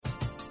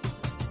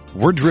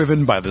We're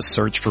driven by the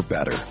search for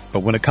better. But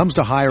when it comes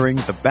to hiring,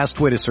 the best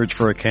way to search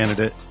for a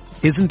candidate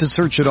isn't to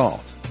search at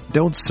all.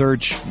 Don't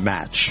search,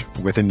 match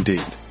with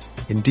Indeed.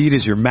 Indeed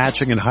is your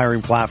matching and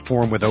hiring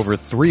platform with over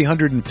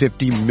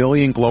 350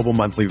 million global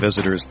monthly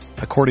visitors,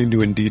 according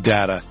to Indeed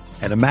data,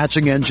 and a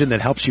matching engine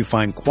that helps you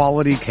find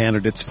quality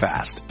candidates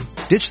fast.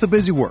 Ditch the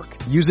busy work.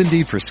 Use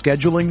Indeed for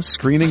scheduling,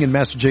 screening, and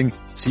messaging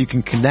so you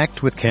can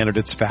connect with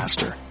candidates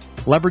faster.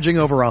 Leveraging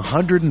over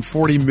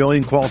 140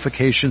 million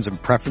qualifications and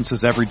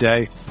preferences every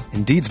day,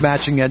 Indeed's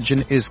matching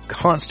engine is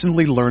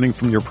constantly learning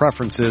from your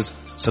preferences,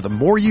 so the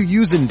more you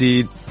use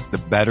Indeed, the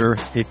better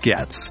it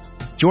gets.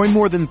 Join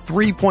more than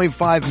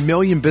 3.5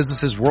 million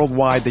businesses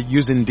worldwide that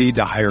use Indeed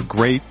to hire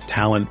great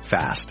talent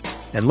fast.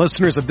 And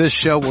listeners of this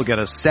show will get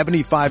a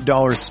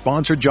 $75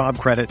 sponsored job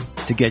credit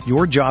to get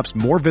your jobs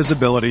more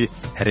visibility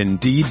at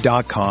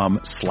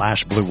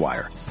Indeed.com/Blue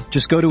Wire.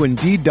 Just go to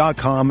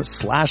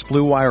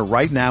Indeed.com/Blue Wire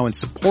right now and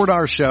support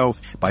our show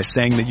by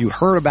saying that you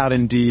heard about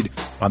Indeed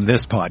on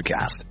this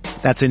podcast.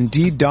 That's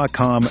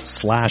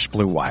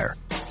Indeed.com/Blue Wire.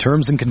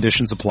 Terms and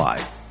conditions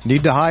apply.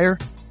 Need to hire?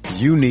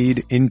 You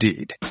need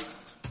Indeed.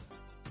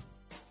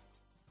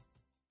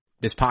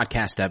 This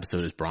podcast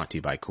episode is brought to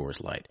you by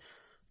Coors Light.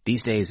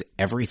 These days,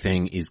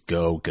 everything is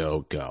go,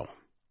 go, go.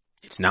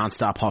 It's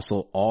nonstop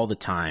hustle all the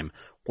time.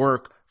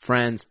 Work,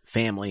 friends,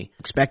 family,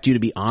 expect you to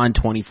be on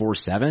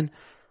 24/7.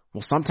 Well,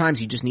 sometimes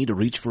you just need to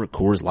reach for a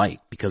Coors Light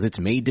because it's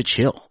made to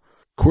chill.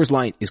 Coors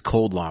Light is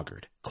cold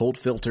lagered, cold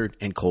filtered,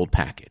 and cold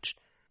packaged.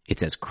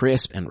 It's as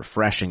crisp and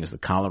refreshing as the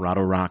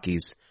Colorado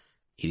Rockies.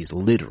 It is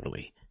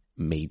literally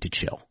made to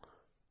chill.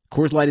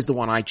 Coors Light is the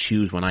one I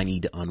choose when I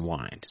need to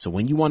unwind. So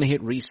when you want to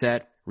hit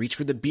reset, reach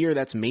for the beer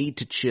that's made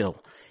to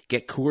chill.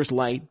 Get Coors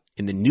Light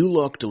in the new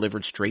look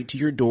delivered straight to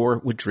your door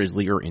with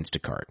Drizzly or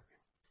Instacart.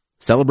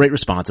 Celebrate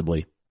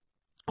responsibly.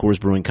 Coors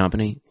Brewing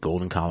Company,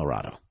 Golden,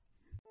 Colorado.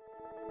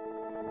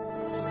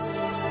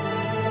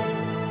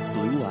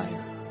 Blue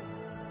Wire.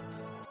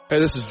 Hey,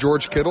 this is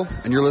George Kittle,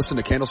 and you're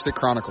listening to Candlestick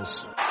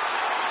Chronicles.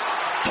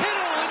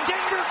 Kittle in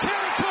Denver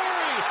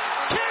territory.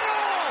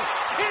 Kittle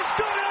is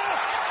gonna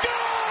go!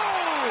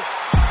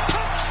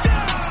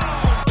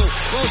 Touchdown!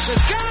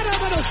 Bosa's got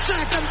him, and he'll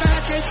sack him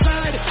back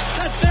inside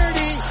the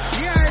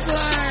 30-yard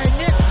line.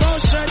 Nick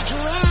Bosa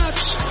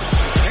drops.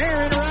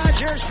 Aaron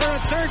Rodgers for a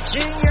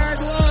 13-yard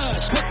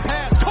loss. Quick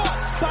pass caught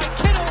by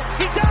Kittle.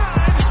 He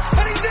dives,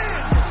 and he's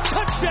in.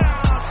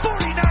 Touchdown,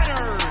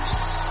 49ers.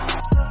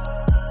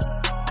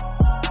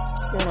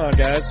 What's going on,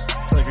 guys?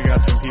 Looks like we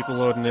got some people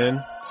loading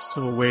in.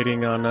 Still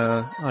waiting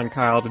on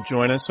Kyle to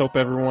join us. Hope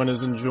everyone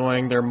is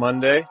enjoying their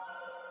Monday.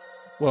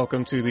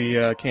 Welcome to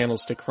the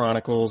Candlestick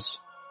Chronicles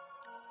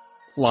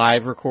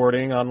live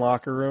recording on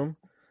Locker Room.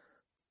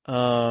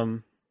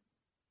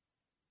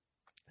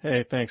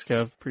 Hey, thanks,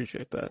 Kev.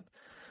 Appreciate that.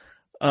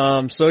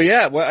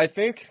 I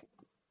think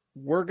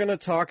we're going to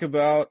talk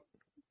about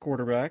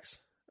quarterbacks.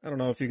 I don't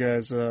know if you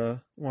guys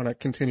want to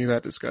continue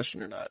that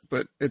discussion or not,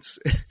 but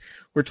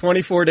we're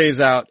 24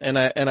 days out, and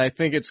I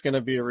think it's going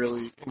to be a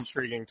really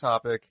intriguing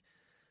topic,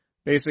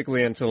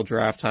 basically until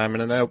draft time.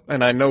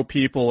 And I know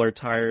people are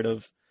tired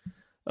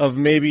of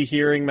maybe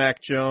hearing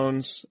Mac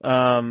Jones,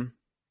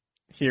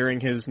 hearing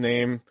his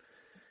name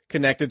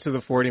connected to the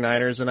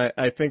 49ers, and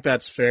I think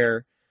that's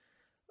fair.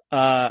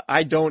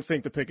 I don't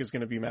think the pick is going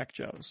to be Mac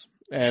Jones,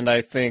 and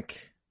I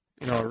think,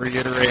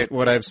 reiterate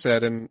what I've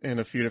said in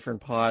a few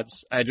different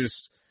pods. I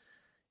just,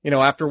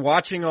 after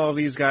watching all of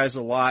these guys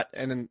a lot,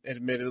 and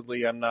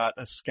admittedly I'm not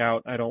a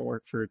scout, I don't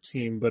work for a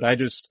team, but I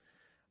just,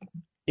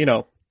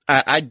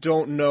 I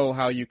don't know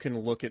how you can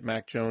look at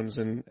Mac Jones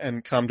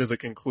and come to the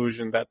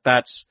conclusion that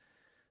that's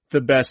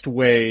the best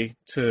way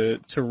to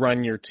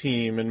run your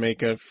team and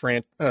make a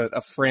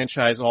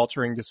franchise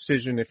altering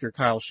decision if you're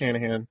Kyle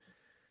Shanahan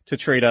to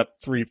trade up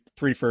three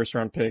first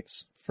round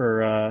picks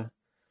for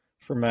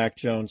Mac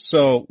Jones.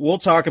 So we'll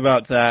talk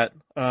about that.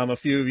 A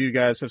few of you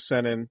guys have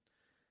sent in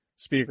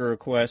speaker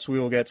requests. We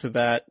will get to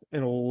that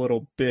in a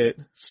little bit.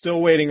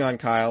 Still waiting on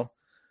Kyle.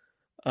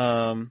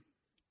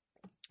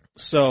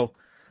 So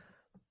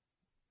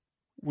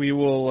we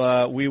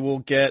will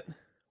get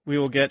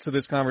to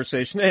this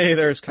conversation. Hey,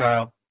 there's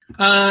Kyle.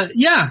 I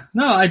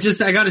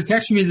got a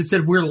text from you that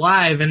said we're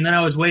live, and then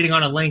I was waiting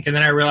on a link, and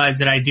then I realized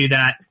that I do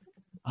that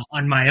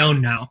on my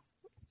own now.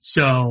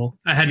 So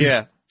I had to.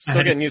 Yeah,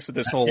 still getting used to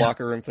this whole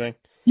locker room thing.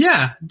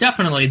 Yeah,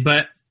 definitely,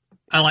 but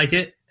I like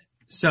it.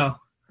 So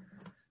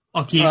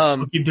I'll keep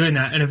doing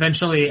that, and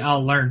eventually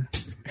I'll learn.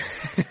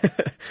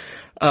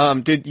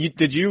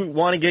 Did you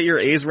want to get your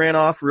A's ran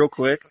off real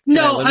quick?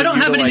 No, I don't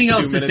have anything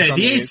else to say.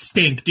 The A's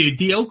stink, dude.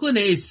 The Oakland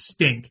A's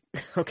stink.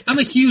 Okay. I'm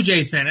a huge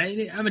A's fan.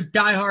 I'm a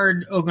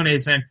diehard Oakland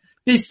A's fan.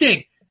 They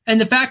stink. And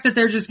the fact that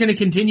they're just going to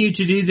continue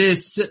to do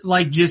this,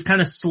 just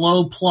kind of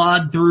slow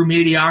plod through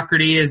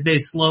mediocrity as they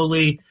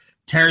slowly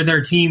tear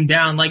their team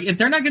down. If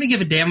they're not going to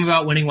give a damn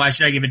about winning, why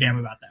should I give a damn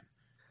about them?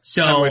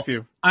 So I'm with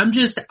you. I'm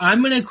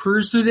going to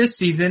cruise through this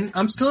season.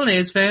 I'm still an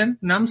A's fan,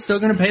 and I'm still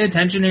going to pay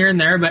attention here and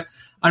there, but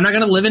I'm not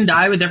going to live and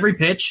die with every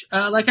pitch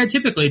like I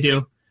typically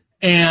do.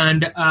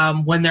 And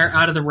when they're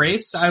out of the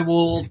race, I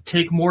will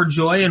take more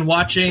joy in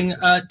watching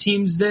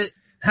teams that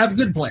have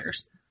good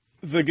players.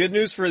 The good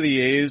news for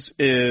the A's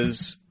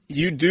is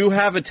you do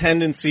have a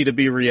tendency to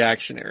be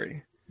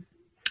reactionary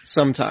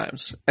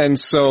sometimes. And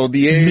so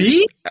the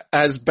A's,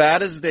 as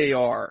bad as they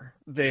are,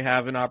 they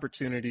have an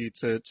opportunity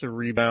to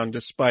rebound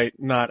despite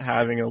not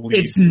having a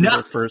lead in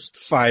their first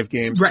 5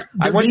 games. Right.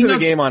 I went to the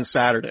game on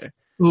Saturday.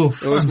 Oof,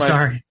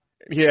 sorry.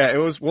 Yeah,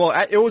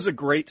 it was a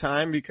great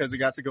time because I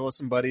got to go with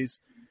some buddies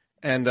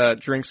and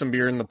drink some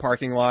beer in the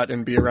parking lot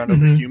and be around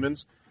other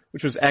humans,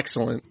 which was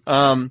excellent.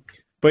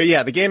 But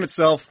yeah, the game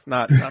itself,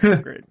 not so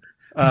great.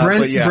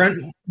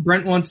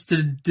 Brent wants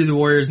to do the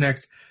Warriors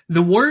next.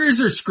 The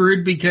Warriors are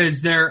screwed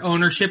because their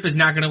ownership is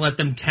not going to let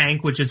them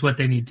tank, which is what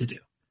they need to do.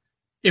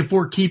 If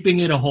we're keeping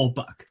it a whole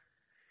buck.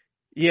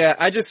 Yeah,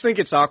 I just think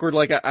it's awkward.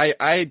 Like,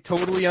 I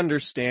totally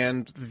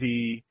understand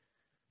the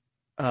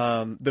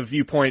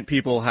viewpoint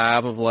people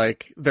have of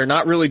like, they're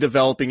not really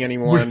developing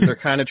anyone. They're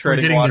kind of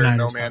treading water in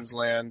no man's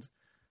land.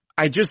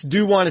 I just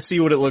do want to see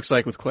what it looks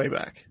like with Clay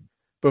back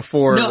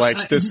before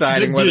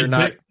deciding whether or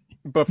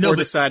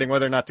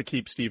not to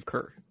keep Steve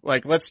Kerr.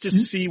 Like, let's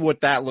just see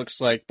what that looks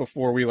like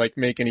before we like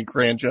make any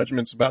grand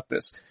judgments about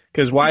this.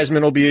 Cause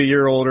Wiseman will be a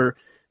year older.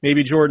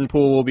 Maybe Jordan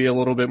Poole will be a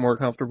little bit more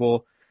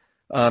comfortable.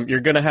 You're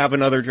going to have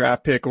another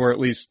draft pick or at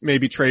least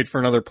maybe trade for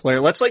another player.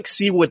 Let's like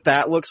see what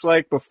that looks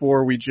like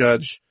before we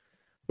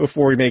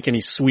make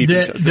any sweeping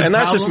judgment. And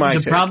that's just my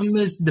take.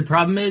 The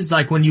problem is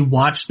like when you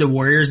watch the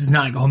Warriors, it's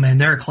not like, oh man,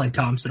 they're Klay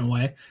Thompson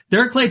away.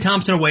 They're Klay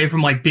Thompson away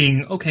from like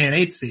being, okay, an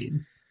 8th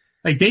seed.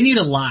 Like they need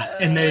a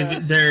lot and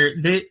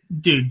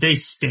they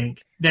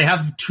stink. They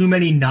have too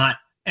many not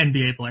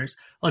NBA players.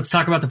 Let's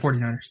talk about the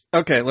 49ers.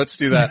 Okay, let's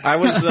do that.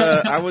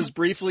 I was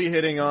briefly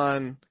hitting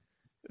on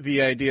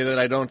the idea that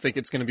I don't think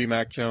it's going to be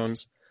Mac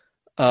Jones,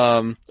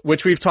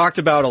 which we've talked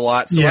about a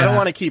lot. So I don't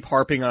want to keep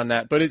harping on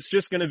that, but it's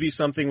just going to be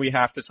something we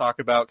have to talk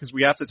about because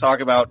we have to talk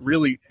about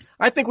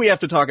I think we have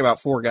to talk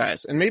about 4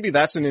 guys, and maybe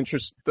that's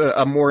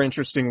a more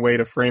interesting way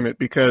to frame it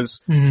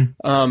because,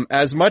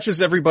 as much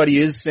as everybody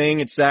is saying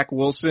it's Zach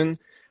Wilson,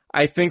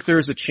 I think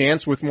there's a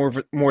chance with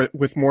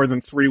more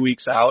than 3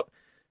 weeks out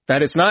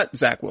that it's not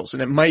Zach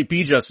Wilson. It might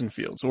be Justin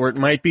Fields or it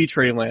might be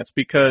Trey Lance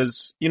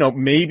because,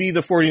 maybe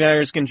the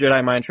 49ers can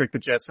Jedi mind trick the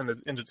Jets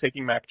into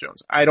taking Mac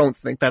Jones. I don't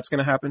think that's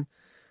going to happen.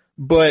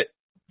 But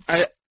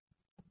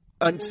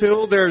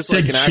until there's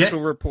like an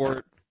actual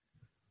report,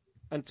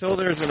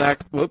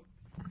 whoop,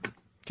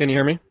 can you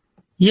hear me?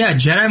 Yeah,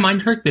 Jedi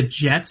mind trick the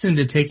Jets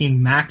into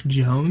taking Mac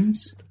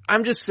Jones?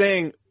 I'm just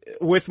saying,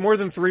 with more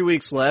than 3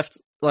 weeks left,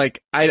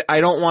 like, I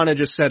don't want to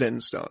just set it in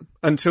stone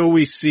until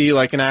we see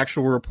like an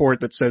actual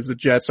report that says the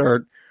Jets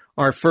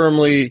are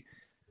firmly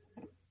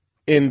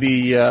in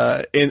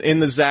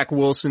the Zach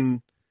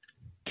Wilson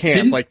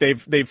camp. Like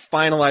they've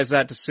finalized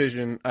that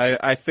decision.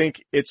 I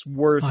think it's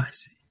worth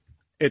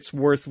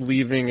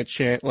leaving a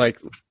chance, like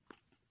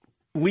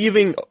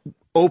leaving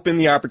open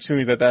the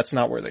opportunity that that's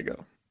not where they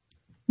go.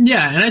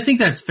 Yeah. And I think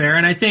that's fair.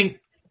 And I think,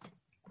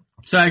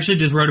 so I actually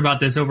just wrote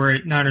about this over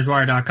at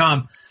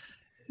NinersWire.com.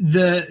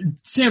 The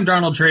Sam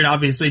Darnold trade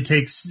obviously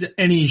takes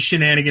any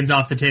shenanigans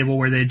off the table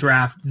where they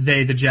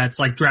the Jets,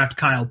 like draft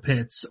Kyle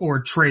Pitts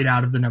or trade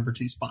out of the number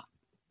 2 spot.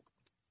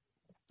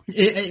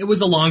 It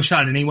was a long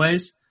shot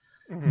anyways,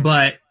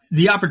 but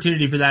the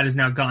opportunity for that is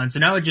now gone. So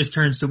now it just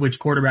turns to which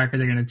quarterback are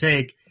they going to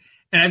take.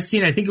 And I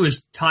think it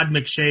was Todd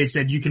McShay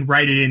said you can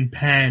write it in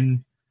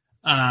pen.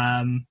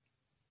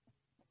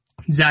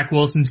 Zach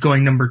Wilson's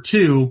going number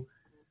 2,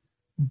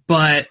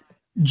 but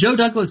Joe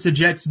Douglas, the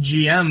Jets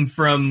GM,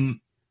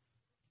 from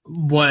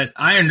what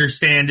I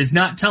understand, is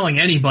not telling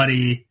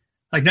anybody,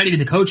 like not even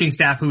the coaching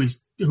staff, who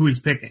he's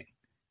picking.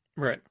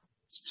 Right.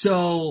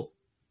 So,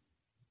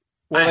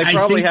 well, they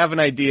probably have an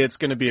idea it's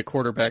going to be a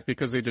quarterback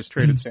because they just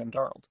traded Sam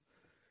Darnold.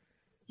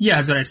 Yeah,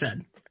 that's what I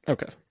said.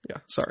 Okay. Yeah.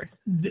 Sorry.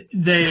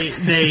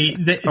 They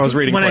I was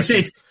reading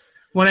questions.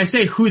 When I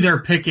say who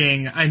they're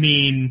picking, I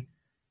mean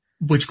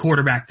which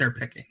quarterback they're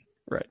picking.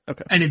 Right.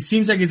 Okay. And it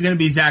seems like it's going to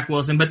be Zach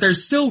Wilson, but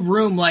there's still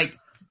room. Like,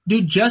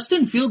 dude,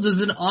 Justin Fields is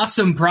an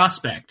awesome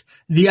prospect.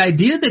 The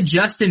idea that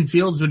Justin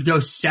Fields would go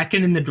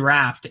 2nd in the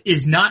draft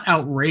is not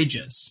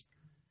outrageous.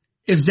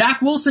 If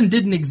Zach Wilson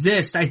didn't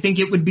exist, I think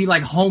it would be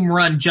like home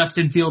run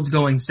Justin Fields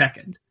going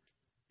 2nd.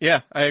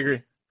 Yeah, I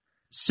agree.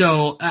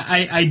 So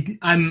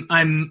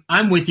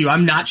I'm with you.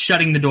 I'm not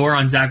shutting the door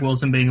on Zach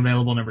Wilson being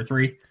available number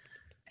 3.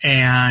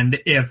 And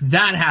if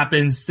that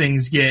happens,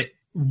 things get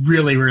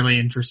really, really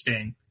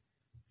interesting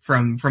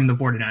from the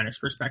 49ers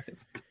perspective.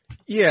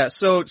 Yeah,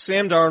 so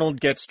Sam Darnold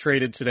gets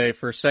traded today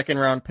for a 2nd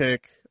round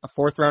pick, a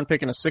 4th round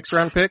pick, and a 6th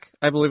round pick.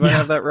 I believe I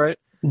have that right.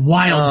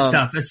 Wild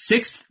stuff. A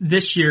 6th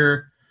this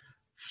year,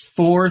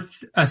 4th,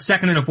 a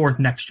 2nd and a 4th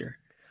next year.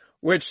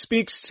 Which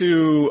speaks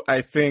to,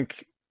 I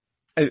think,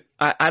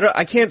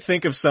 I can't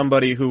think of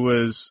somebody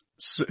who's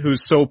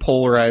so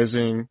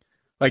polarizing,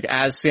 like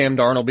as Sam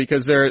Darnold,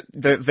 because there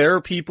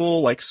are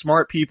people, like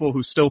smart people,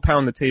 who still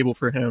pound the table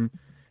for him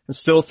and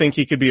still think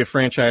he could be a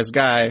franchise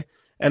guy.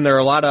 And there are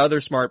a lot of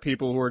other smart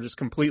people who are just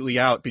completely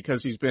out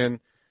because he's been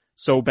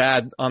so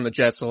bad on the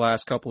Jets the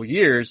last couple of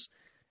years.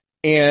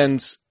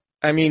 And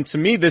I mean, to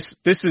me, this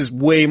is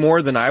way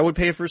more than I would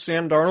pay for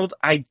Sam Darnold.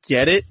 I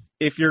get it.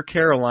 If you're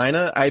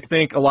Carolina, I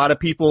think a lot of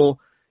people,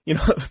 you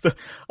know,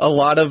 a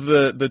lot of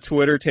the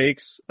Twitter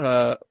takes,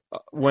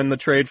 when the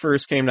trade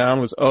first came down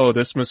was, oh,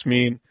 this must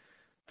mean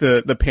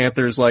the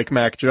Panthers like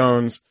Mac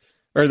Jones,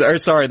 or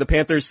sorry, the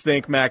Panthers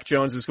think Mac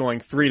Jones is going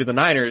 3 to the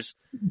Niners.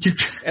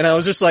 And I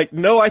was just like,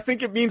 no, I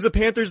think it means the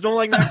Panthers don't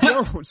like Mac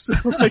Jones.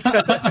 Like,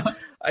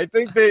 I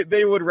think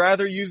they would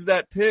rather use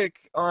that pick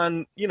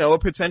on, you know, a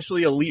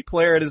potentially elite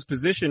player at his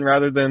position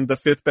rather than the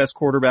 5th best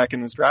quarterback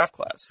in this draft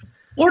class.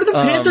 Or the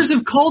Panthers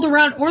have called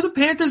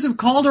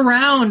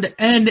around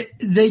and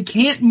they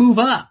can't move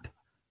up.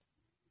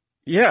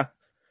 Yeah.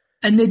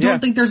 And they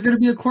don't think there's going to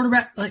be a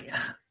quarterback. Like,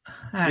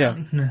 I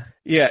don't know.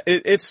 Yeah.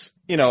 It's,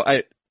 you know,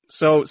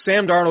 so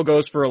Sam Darnold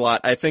goes for a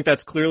lot. I think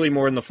that's clearly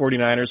more than the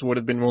 49ers would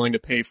have been willing to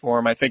pay for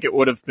him. I think it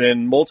would have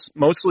been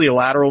mostly a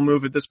lateral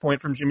move at this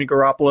point from Jimmy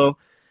Garoppolo.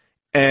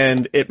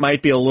 And it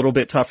might be a little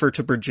bit tougher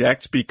to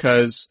project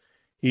because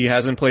he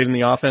hasn't played in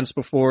the offense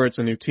before. It's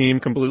a new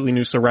team, completely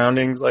new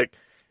surroundings. Like,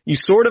 you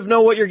sort of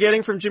know what you're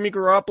getting from Jimmy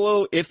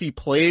Garoppolo if he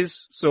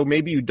plays, so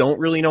maybe you don't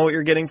really know what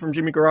you're getting from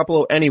Jimmy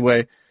Garoppolo.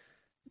 Anyway,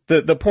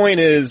 the point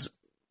is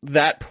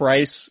that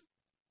price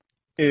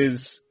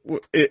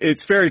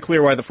it's very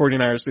clear why the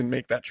 49ers didn't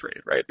make that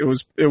trade, right?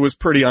 It was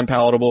pretty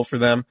unpalatable for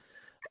them.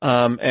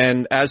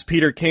 And as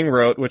Peter King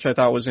wrote, which I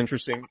thought was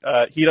interesting,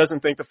 he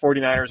doesn't think the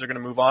 49ers are going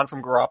to move on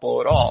from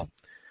Garoppolo at all.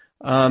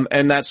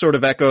 And that sort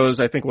of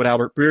echoes, I think, what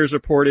Albert Breers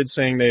reported,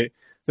 saying the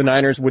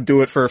Niners would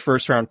do it for a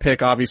first round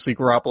pick. Obviously,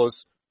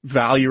 Garoppolo's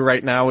value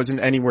right now isn't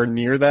anywhere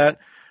near that,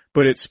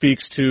 but it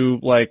speaks to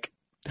like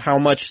how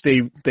much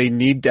they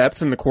need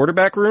depth in the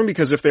quarterback room,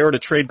 because if they were to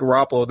trade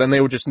Garoppolo, then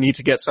they would just need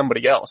to get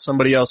somebody else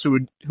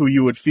who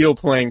you would feel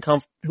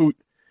who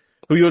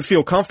you would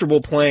feel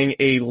comfortable playing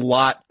a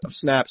lot of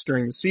snaps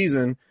during the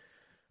season,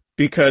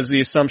 because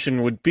the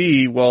assumption would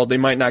be, well, they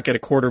might not get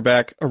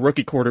a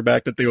rookie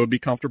quarterback that they would be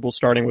comfortable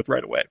starting with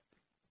right away.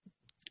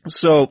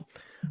 So,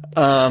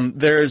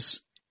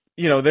 there's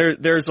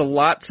a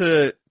lot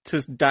to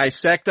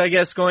dissect, I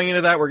guess, going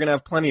into that. We're going to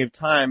have plenty of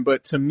time,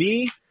 but to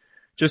me,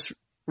 just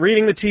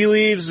reading the tea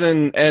leaves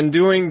and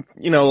doing,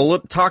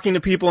 talking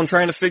to people and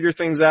trying to figure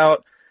things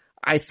out,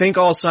 I think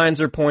all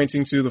signs are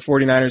pointing to the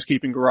 49ers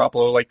keeping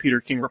Garoppolo, like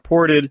Peter King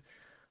reported,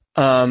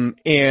 and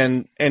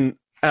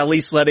at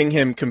least letting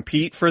him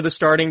compete for the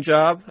starting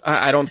job.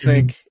 I don't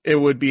think it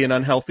would be an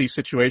unhealthy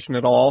situation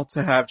at all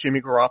to have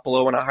Jimmy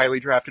Garoppolo and a highly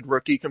drafted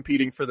rookie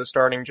competing for the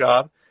starting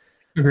job.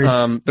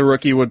 The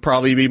rookie would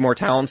probably be more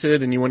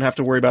talented and you wouldn't have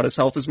to worry about his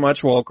health as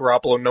much, while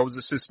Garoppolo knows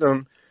the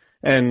system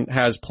and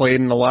has played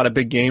in a lot of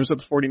big games with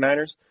the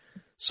 49ers.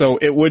 So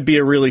it would be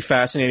a really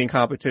fascinating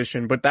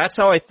competition, but that's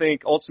how I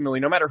think ultimately,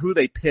 no matter who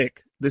they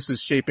pick, this is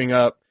shaping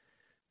up,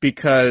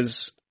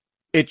 because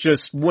it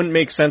just wouldn't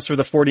make sense for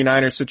the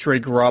 49ers to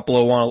trade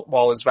Garoppolo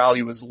while his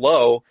value is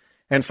low.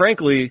 And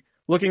frankly,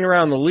 looking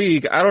around the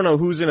league, I don't know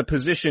who's in a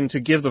position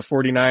to give the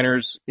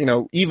 49ers,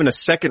 even a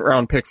second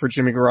round pick for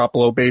Jimmy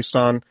Garoppolo based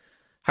on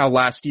how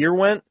last year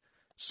went.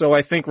 So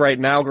I think right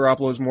now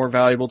Garoppolo is more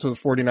valuable to the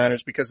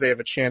 49ers because they have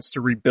a chance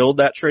to rebuild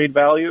that trade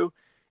value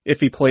if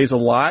he plays a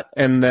lot,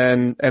 and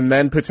then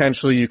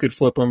potentially you could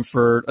flip him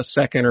for a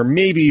second or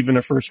maybe even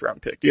a first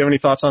round pick. Do you have any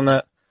thoughts on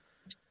that?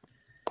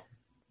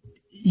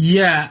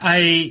 Yeah,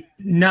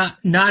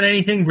 not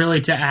anything really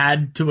to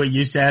add to what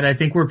you said. I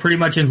think we're pretty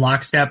much in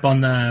lockstep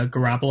on the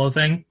Garoppolo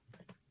thing.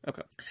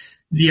 Okay.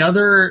 The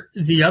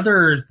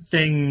other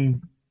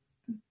thing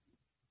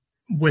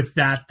with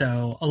that,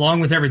 though,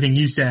 along with everything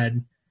you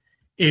said,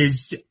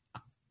 is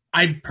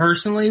I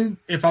personally,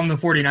 if I'm the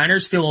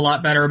 49ers, feel a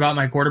lot better about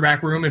my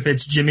quarterback room if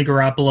it's Jimmy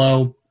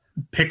Garoppolo,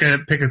 pick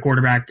a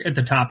quarterback at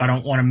the top. I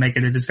don't want to make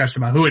it a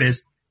discussion about who it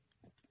is.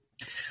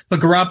 But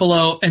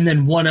Garoppolo and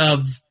then one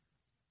of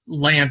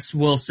Lance,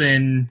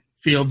 Wilson,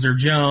 Fields or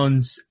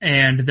Jones,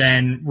 and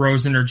then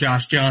Rosen or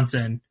Josh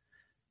Johnson,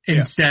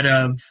 instead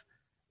of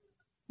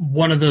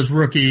one of those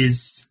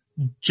rookies,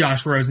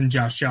 Josh Rosen,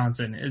 Josh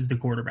Johnson is the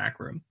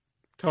quarterback room.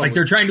 Totally. Like,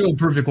 they're trying to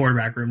improve the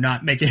quarterback room,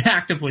 not make it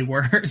actively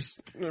worse.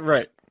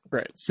 Right.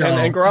 So,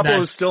 and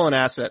Garoppolo is still an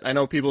asset. I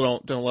know people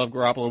don't love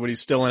Garoppolo, but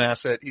he's still an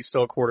asset. He's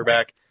still a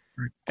quarterback.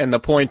 Right. And the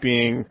point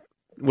being,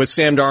 with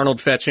Sam Darnold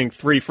fetching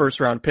 3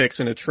 first-round picks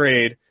in a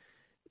trade,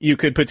 you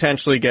could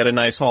potentially get a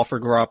nice haul for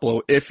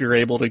Garoppolo if you're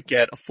able to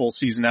get a full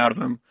season out of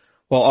him,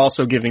 while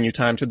also giving you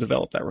time to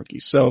develop that rookie.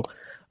 So,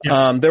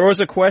 there was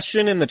a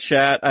question in the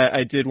chat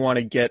I did want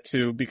to get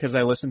to because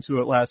I listened to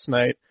it last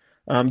night.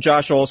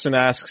 Josh Olson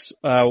asks,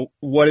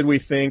 what did we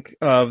think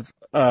of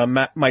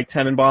Mike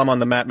Tenenbaum on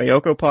the Matt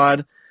Mayoko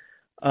pod?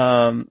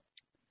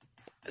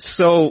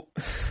 So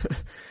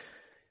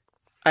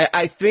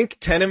I think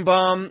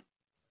Tenenbaum,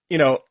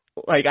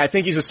 I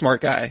think he's a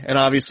smart guy and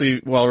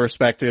obviously well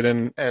respected,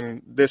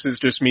 and this is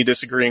just me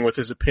disagreeing with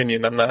his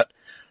opinion. I'm not,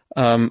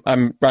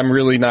 I'm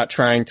really not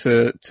trying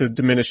to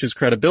diminish his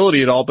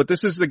credibility at all, but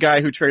this is the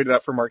guy who traded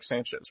up for Mark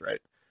Sanchez,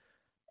 right?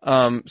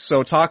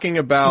 So talking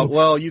about,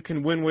 well, you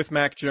can win with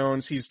Mac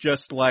Jones. He's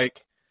just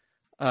like,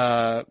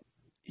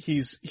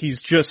 he's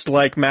just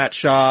like Matt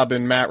Schaub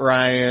and Matt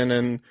Ryan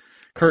and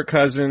Kirk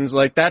Cousins.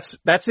 Like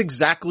that's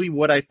exactly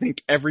what I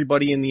think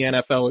everybody in the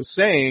NFL is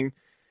saying.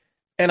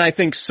 And I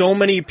think so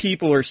many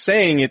people are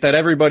saying it that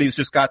everybody's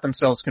just got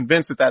themselves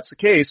convinced that that's the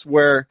case,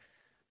 where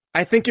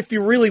I think if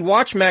you really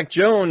watch Mac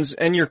Jones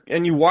and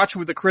you watch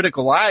with a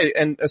critical eye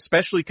and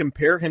especially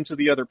compare him to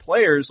the other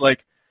players,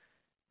 like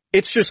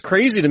it's just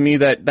crazy to me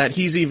that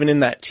he's even in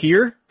that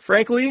tier,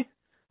 frankly.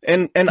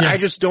 And I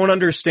just don't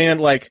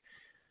understand, like,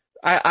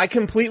 I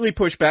completely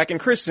push back, and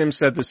Chris Sims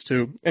said this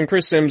too. And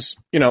Chris Sims,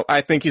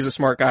 I think he's a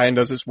smart guy and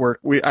does his work.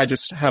 I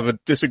just have a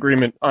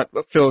disagreement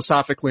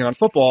philosophically on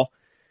football,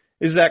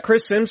 is that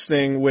Chris Sims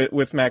thing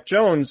with Mac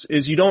Jones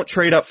is you don't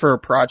trade up for a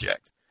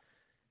project.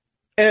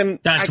 And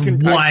that's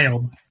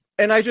wild.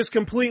 And I just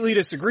completely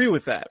disagree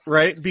with that,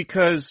 right?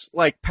 Because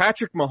like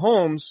Patrick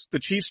Mahomes, the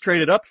Chiefs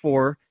traded up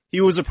for,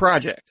 he was a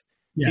project.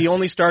 Yes. He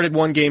only started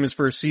one game his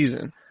first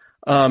season.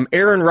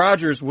 Aaron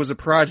Rodgers was a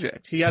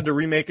project. He had to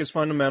remake his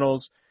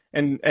fundamentals,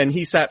 and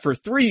he sat for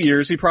 3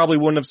 years. He probably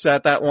wouldn't have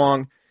sat that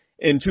long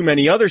in too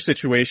many other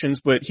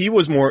situations, but he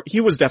was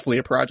definitely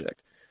a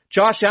project.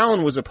 Josh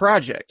Allen was a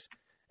project.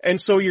 And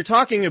so you're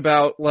talking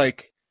about,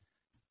 like,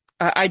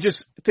 I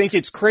just think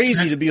it's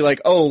crazy to be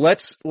like, oh,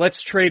 let's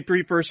trade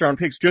 3 first-round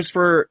picks just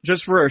for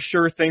a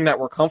sure thing that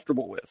we're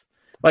comfortable with.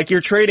 Like,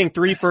 you're trading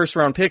 3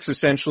 first-round picks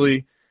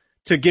essentially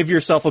to give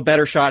yourself a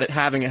better shot at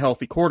having a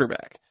healthy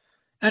quarterback.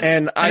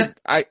 And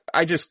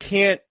I just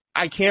can't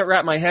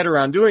wrap my head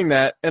around doing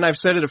that. And I've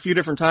said it a few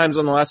different times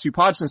on the last few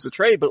pods since the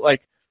trade, but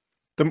like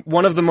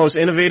one of the most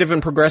innovative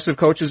and progressive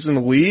coaches in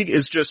the league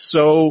is just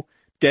so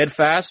dead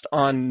fast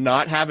on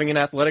not having an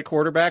athletic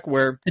quarterback,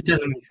 where it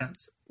doesn't make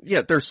sense.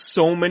 Yeah, there's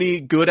so many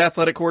good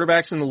athletic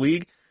quarterbacks in the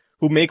league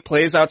who make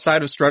plays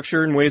outside of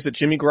structure in ways that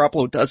Jimmy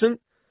Garoppolo doesn't.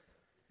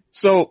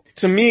 So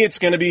to me, it's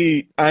going to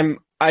be,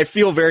 I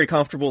feel very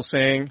comfortable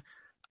saying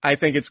I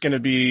think it's going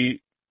to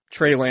be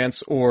Trey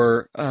Lance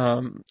or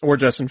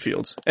Justin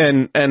Fields.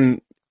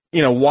 And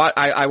what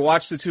I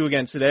watched the two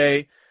again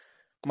today.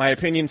 My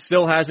opinion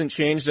still hasn't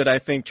changed that I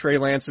think Trey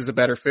Lance is a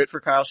better fit for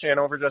Kyle Shanahan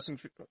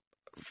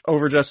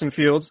over Justin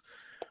Fields,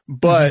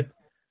 but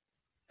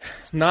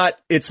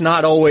it's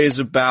not always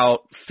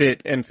about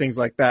fit and things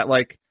like that.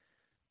 Like,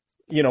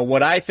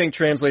 what I think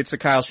translates to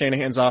Kyle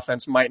Shanahan's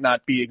offense might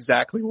not be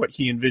exactly what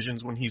he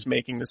envisions when he's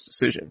making this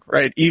decision,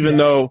 right? Even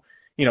though,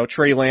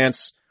 Trey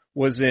Lance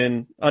was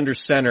in under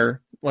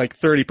center like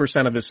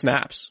 30% of his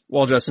snaps,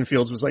 while Justin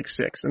Fields was like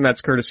 6%. And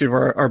that's courtesy of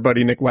our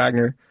buddy Nick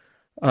Wagner,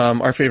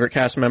 our favorite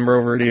cast member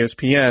over at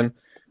ESPN.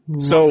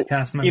 So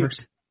cast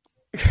members.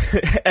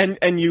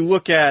 And you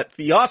look at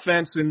the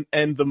offense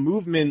and the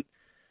movement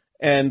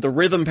and the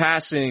rhythm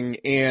passing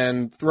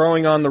and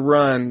throwing on the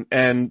run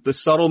and the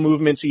subtle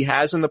movements he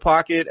has in the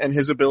pocket and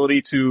his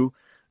ability to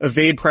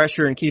evade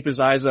pressure and keep his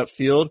eyes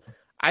upfield.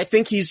 I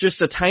think he's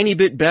just a tiny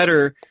bit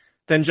better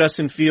than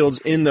Justin Fields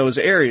in those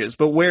areas.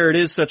 But where it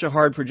is such a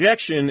hard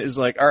projection is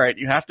like, all right,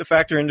 you have to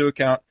factor into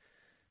account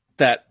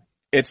that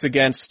it's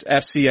against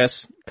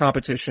FCS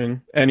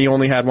competition and he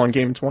only had one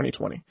game in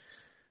 2020.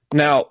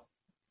 Now,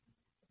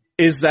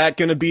 is that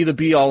going to be the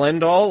be all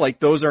end all?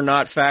 Like, those are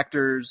not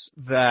factors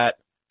that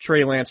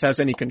Trey Lance has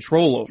any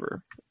control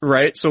over,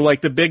 right? So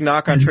like the big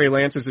knock on Trey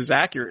Lance is his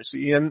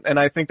accuracy, and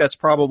I think that's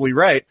probably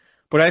right,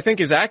 but I think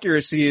his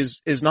accuracy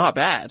is not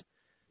bad.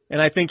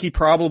 And I think he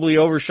probably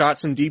overshot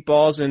some deep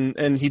balls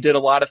and he did a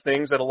lot of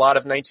things that a lot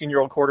of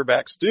 19-year-old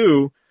quarterbacks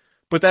do,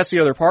 but that's the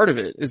other part of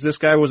it, is this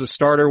guy was a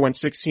starter, went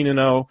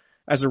 16-0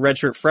 as a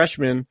redshirt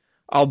freshman,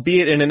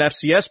 albeit in an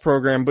FCS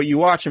program, but you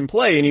watch him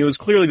play and he was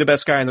clearly the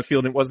best guy in the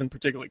field and it wasn't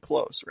particularly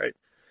close, right?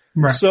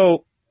 Right.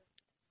 So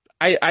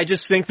I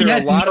just think there are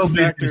a lot of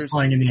factors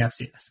playing in the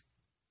FCS.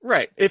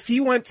 Right. If he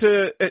went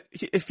to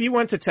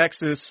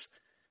Texas,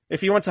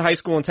 if he went to high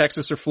school in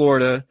Texas or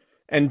Florida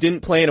and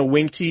didn't play in a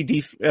wing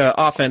T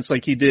offense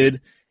like he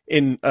did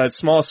in a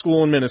small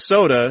school in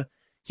Minnesota,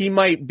 he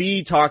might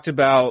be talked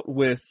about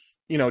with,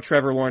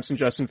 Trevor Lawrence and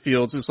Justin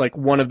Fields as like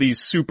one of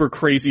these super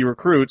crazy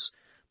recruits,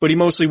 but he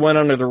mostly went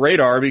under the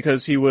radar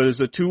because he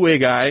was a two-way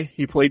guy.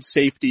 He played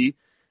safety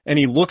and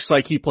he looks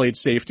like he played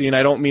safety. And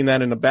I don't mean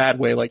that in a bad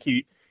way. Like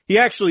he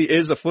actually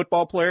is a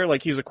football player.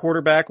 Like he's a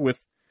quarterback with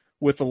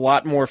a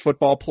lot more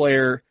football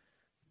player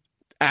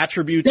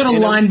attributes. He's got a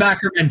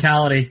linebacker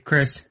mentality,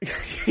 Chris.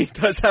 He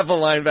does have a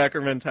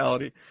linebacker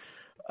mentality.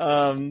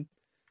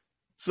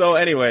 So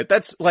anyway,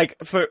 that's like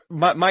for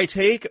my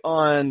take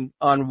on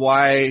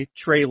why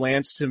Trey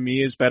Lance to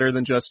me is better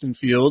than Justin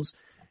Fields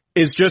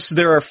is just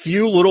there are a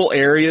few little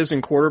areas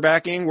in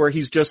quarterbacking where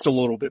he's just a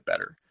little bit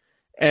better.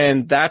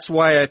 And that's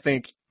why I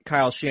think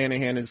Kyle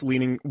Shanahan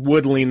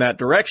would lean that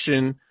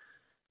direction.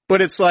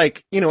 But it's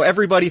like,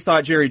 everybody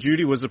thought Jerry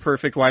Jeudy was the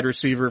perfect wide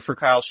receiver for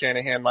Kyle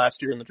Shanahan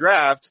last year in the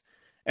draft.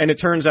 And it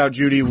turns out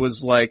Jeudy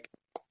was like,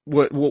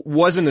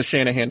 wasn't a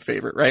Shanahan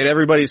favorite, right?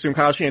 Everybody assumed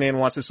Kyle Shanahan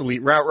wants this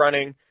elite route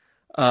running.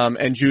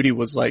 And Jeudy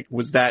was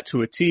that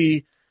to a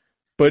T.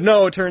 But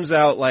no, it turns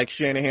out like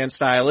Shanahan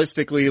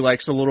stylistically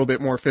likes a little bit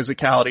more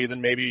physicality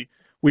than maybe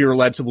we were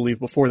led to believe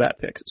before that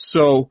pick.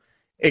 So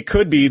it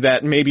could be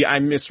that maybe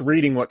I'm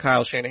misreading what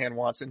Kyle Shanahan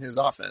wants in his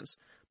offense.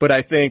 But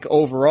I think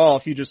overall,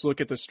 if you just look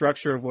at the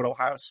structure of what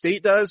Ohio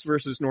State does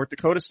versus North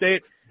Dakota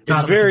State,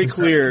 it's very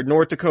clear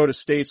North Dakota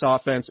State's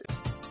offense.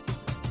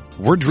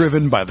 We're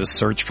driven by the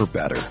search for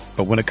better.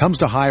 But when it comes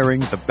to hiring,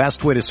 the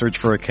best way to search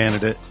for a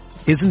candidate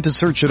isn't to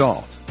search at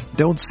all.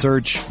 Don't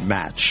search,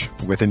 match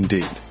with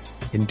Indeed.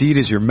 Indeed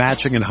is your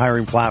matching and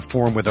hiring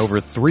platform with over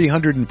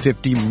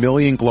 350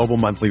 million global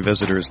monthly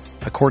visitors,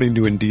 according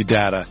to Indeed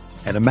data,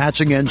 and a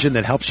matching engine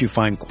that helps you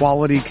find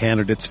quality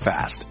candidates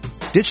fast.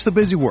 Ditch the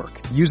busy work.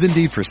 Use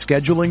Indeed for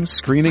scheduling,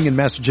 screening, and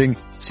messaging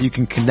so you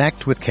can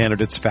connect with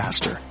candidates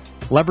faster.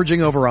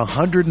 Leveraging over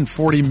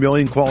 140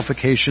 million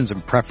qualifications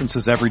and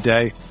preferences every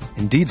day,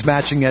 Indeed's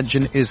matching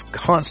engine is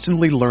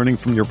constantly learning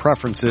from your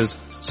preferences,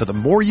 so the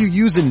more you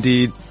use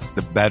Indeed,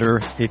 the better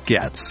it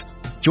gets.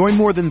 Join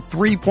more than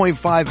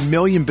 3.5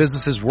 million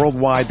businesses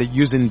worldwide that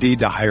use Indeed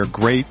to hire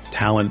great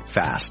talent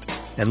fast.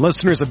 And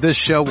listeners of this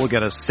show will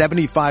get a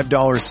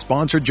 $75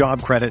 sponsored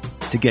job credit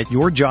to get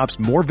your jobs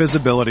more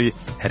visibility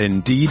at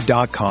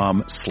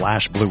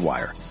Indeed.com/Blue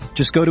Wire.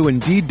 Just go to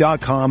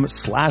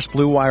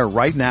Indeed.com/Blue Wire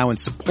right now and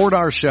support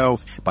our show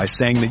by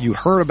saying that you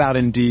heard about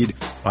Indeed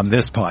on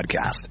this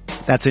podcast.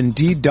 That's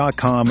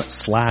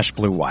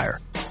Indeed.com/Blue Wire.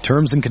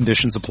 Terms and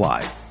conditions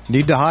apply.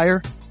 Need to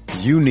hire?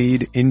 You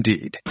need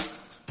Indeed.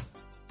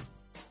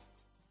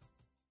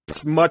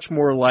 It's much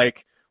more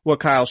like what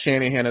Kyle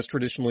Shanahan has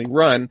traditionally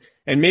run.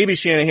 And maybe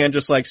Shanahan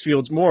just likes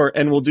Fields more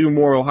and will do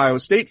more Ohio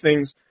State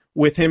things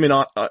with him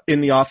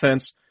in the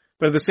offense.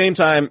 But at the same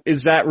time,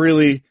 is that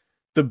really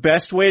the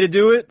best way to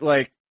do it?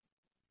 Like,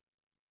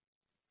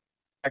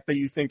 that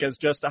you think as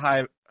just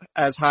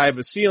as high of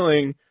a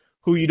ceiling,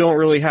 who you don't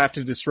really have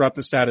to disrupt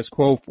the status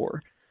quo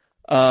for.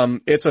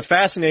 It's a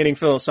fascinating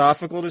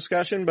philosophical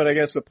discussion, but I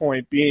guess the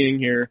point being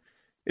here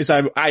is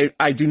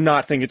I do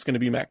not think it's going to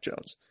be Mac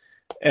Jones.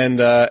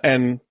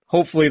 And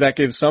hopefully that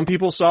gives some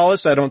people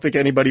solace. I don't think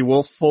anybody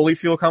will fully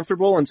feel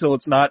comfortable until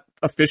it's not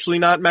officially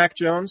not Mac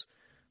Jones,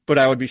 but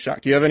I would be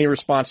shocked. Do you have any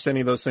response to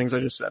any of those things I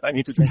just said? I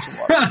need to drink some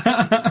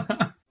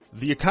water.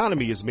 The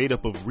economy is made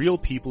up of real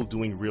people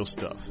doing real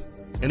stuff,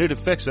 and it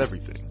affects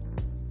everything.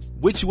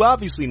 Which you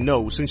obviously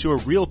know since you're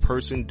a real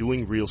person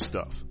doing real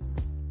stuff.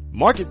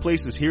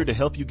 Marketplace is here to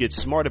help you get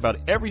smart about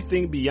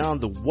everything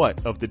beyond the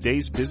what of the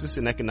day's business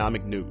and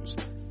economic news.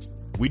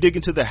 We dig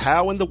into the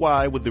how and the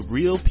why with the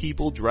real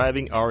people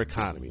driving our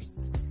economy.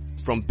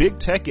 From big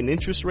tech and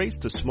interest rates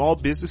to small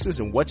businesses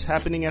and what's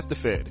happening at the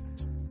Fed.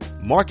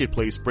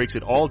 Marketplace breaks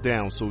it all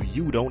down so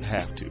you don't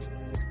have to.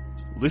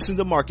 Listen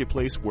to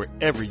Marketplace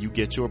wherever you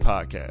get your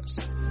podcasts.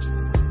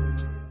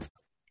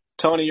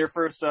 Tony, you're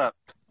first up.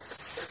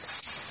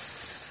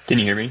 Can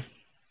you hear me?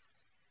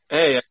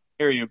 Hey, I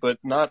hear you, but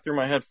not through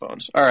my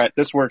headphones. All right,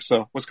 this works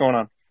though. What's going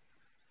on?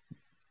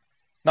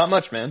 Not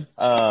much, man.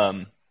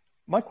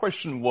 My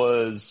question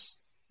was,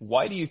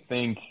 why do you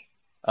think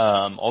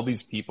all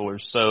these people are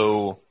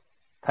so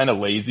kind of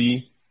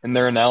lazy in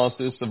their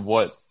analysis of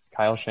what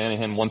Kyle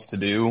Shanahan wants to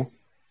do?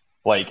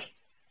 Like,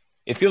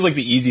 it feels like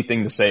the easy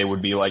thing to say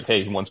would be like,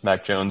 hey, he wants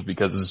Mac Jones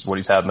because this is what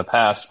he's had in the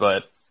past,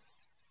 but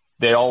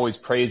they always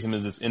praise him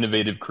as this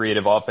innovative,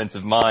 creative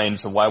offensive mind,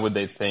 so why would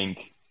they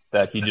think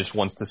that he just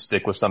wants to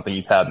stick with something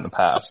he's had in the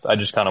past? I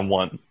just kind of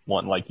want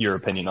like your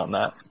opinion on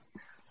that.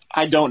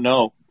 I don't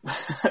know.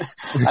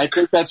 I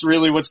think that's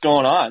really what's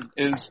going on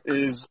is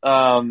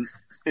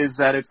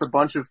that it's a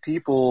bunch of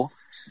people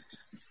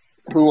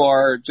who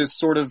are just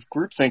sort of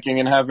group thinking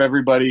and have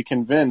everybody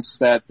convinced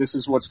that this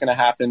is what's going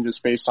to happen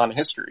just based on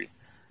history.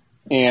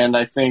 And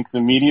I think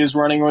the media is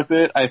running with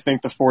it. I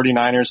think the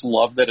 49ers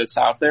love that it's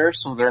out there,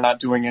 so they're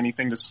not doing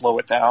anything to slow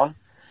it down.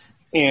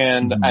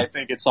 And I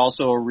think it's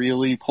also a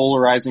really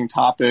polarizing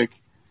topic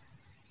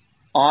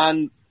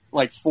on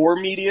like for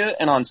media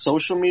and on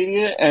social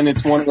media, and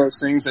it's one of those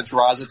things that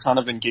draws a ton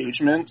of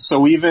engagement.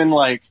 So even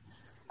like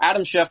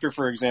Adam Schefter,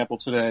 for example,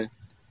 today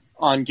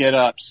on Get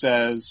Up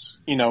says,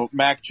 you know,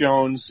 Mac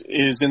Jones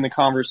is in the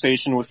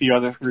conversation with the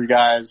other three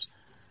guys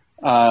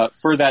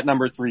for that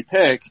number 3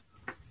 pick.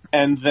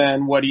 And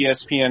then what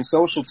ESPN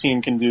social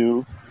team can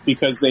do,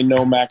 because they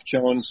know Mac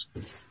Jones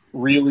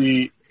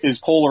really is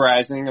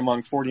polarizing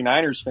among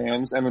 49ers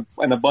fans, and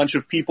a bunch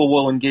of people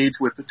will engage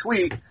with the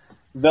tweet,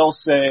 they'll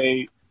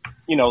say,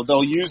 you know,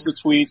 they'll use the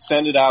tweet,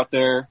 send it out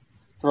there,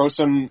 throw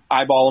some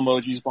eyeball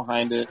emojis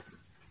behind it,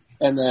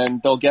 and then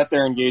they'll get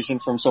their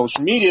engagement from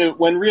social media,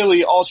 when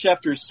really all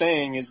Schefter's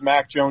saying is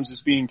Mac Jones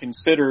is being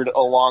considered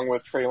along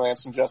with Trey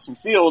Lance and Justin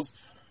Fields,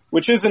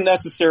 which isn't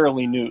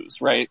necessarily news,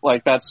 right?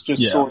 Like that's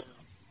just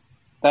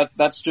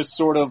that's just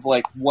sort of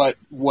like what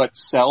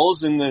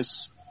sells in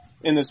this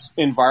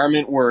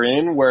environment we're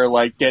in, where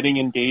like getting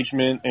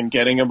engagement and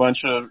getting a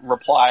bunch of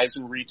replies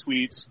and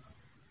retweets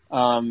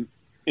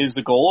is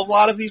the goal of a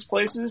lot of these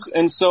places.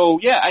 And so,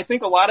 yeah, I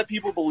think a lot of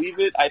people believe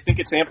it. I think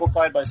it's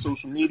amplified by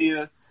social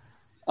media.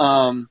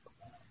 I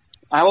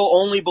will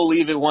only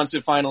believe it once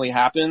it finally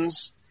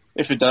happens.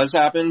 if it does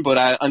happen.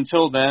 But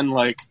until then,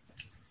 like,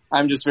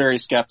 I'm just very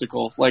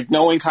skeptical. Like,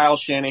 knowing Kyle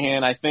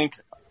Shanahan, I think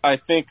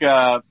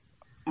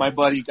my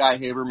buddy Guy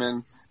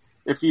Haberman,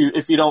 if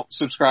you don't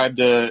subscribe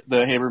to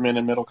the Haberman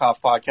and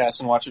Middlecoff podcast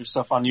and watch their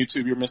stuff on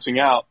YouTube, you're missing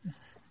out.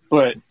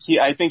 But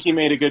I think he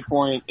made a good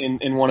point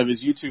in one of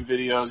his YouTube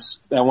videos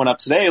that went up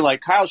today.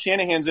 Like, Kyle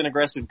Shanahan's an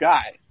aggressive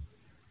guy.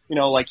 You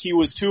know, like, he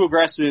was too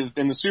aggressive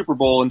in the Super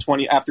Bowl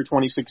after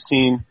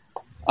 2016,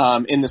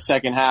 in the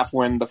second half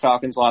when the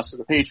Falcons lost to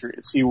the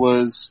Patriots. He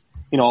was,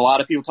 you know, a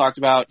lot of people talked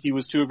about he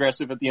was too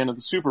aggressive at the end of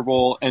the Super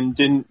Bowl and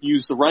didn't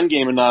use the run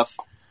game enough.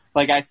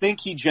 Like, I think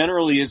he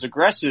generally is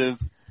aggressive,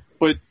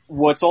 but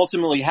what's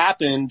ultimately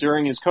happened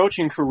during his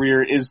coaching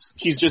career is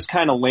he's just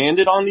kind of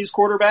landed on these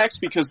quarterbacks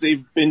because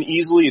they've been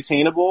easily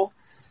attainable.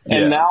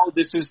 And now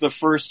this is the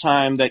first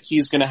time that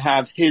he's going to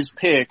have his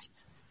pick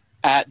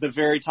at the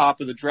very top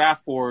of the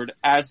draft board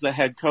as the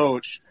head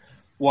coach,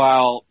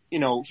 while, you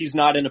know, he's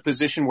not in a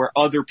position where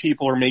other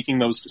people are making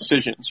those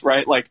decisions,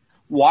 right? Like,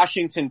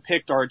 Washington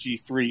picked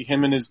RG3.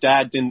 Him and his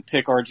dad didn't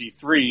pick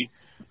RG3,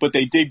 but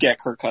they did get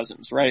Kirk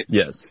Cousins, right?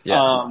 Yes.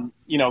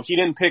 You know, he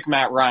didn't pick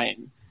Matt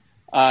Ryan.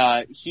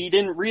 He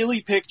didn't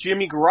really pick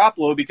Jimmy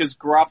Garoppolo because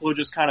Garoppolo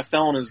just kind of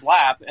fell in his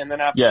lap. And then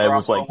after it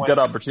was like good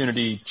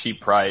opportunity, cheap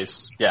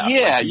price. That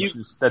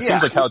seems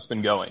like how it's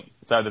been going.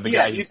 It's either the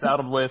guy he's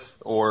saddled with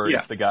or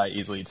it's the guy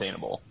easily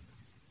attainable.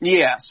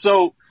 Yeah.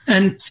 So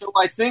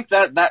I think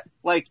that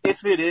like,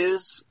 if it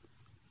is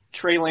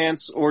Trey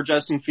Lance or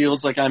Justin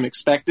Fields like I'm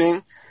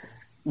expecting,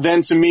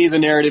 then to me the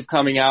narrative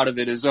coming out of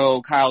it is,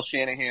 oh, Kyle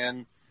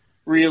Shanahan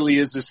really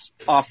is this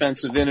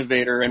offensive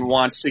innovator and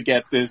wants to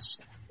get this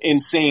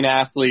insane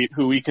athlete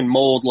who he can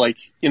mold like,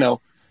 you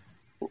know,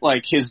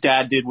 like his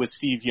dad did with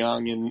Steve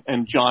Young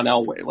and John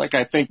Elway. Like,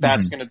 I think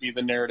that's going to be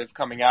the narrative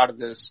coming out of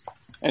this.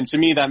 And to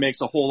me, that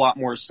makes a whole lot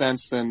more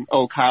sense than,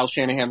 oh, Kyle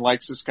Shanahan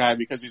likes this guy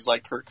because he's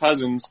like Kirk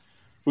Cousins,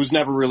 who's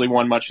never really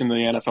won much in the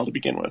NFL to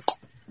begin with.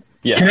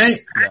 Yeah.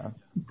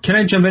 Can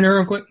I jump in here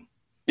real quick?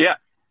 Yeah.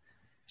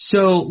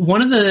 So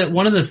one of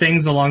the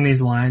things along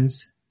these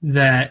lines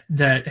that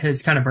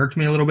has kind of irked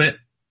me a little bit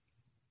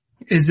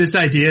is this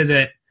idea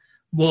that,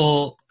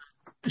 well,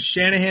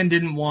 Shanahan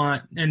didn't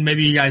want, and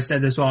maybe you guys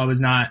said this while I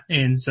was not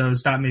in, so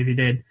stop me if you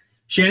did.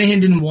 Shanahan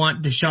didn't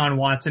want Deshaun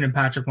Watson and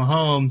Patrick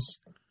Mahomes,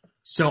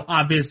 so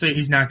obviously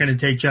he's not going to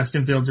take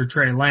Justin Fields or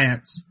Trey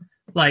Lance.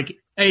 Like,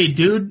 hey,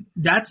 dude,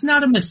 that's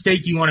not a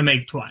mistake you want to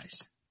make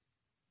twice.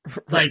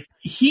 Like,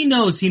 he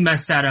knows he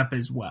messed that up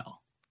as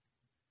well.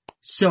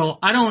 So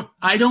I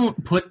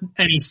don't put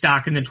any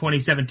stock in the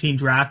 2017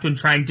 draft when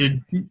trying to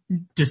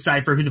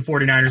decipher who the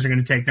 49ers are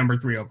going to take number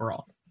 3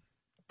 overall.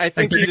 I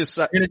think they're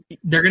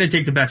going to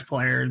take the best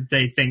player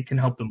they think can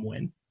help them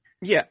win.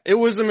 Yeah, it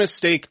was a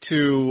mistake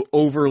to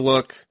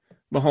overlook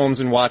Mahomes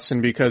and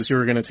Watson because you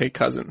were going to take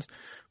Cousins.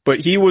 But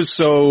he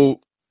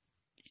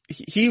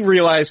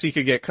realized he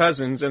could get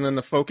Cousins, and then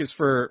the focus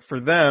for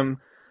them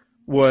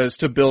was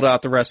to build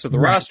out the rest of the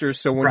roster.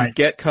 So when you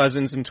get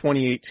Cousins in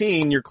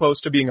 2018, you're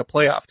close to being a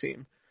playoff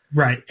team.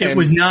 Right. It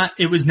was not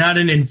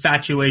an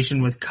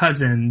infatuation with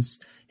Cousins.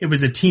 It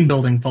was a team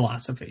building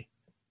philosophy.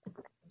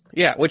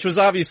 Yeah, which was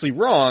obviously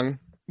wrong,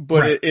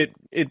 but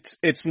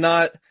it's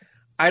not.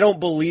 I don't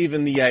believe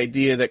in the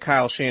idea that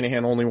Kyle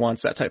Shanahan only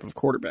wants that type of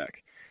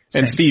quarterback.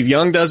 And Steve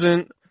Young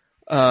doesn't.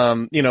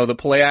 You know, the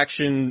play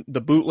action, the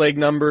bootleg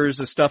numbers,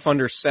 the stuff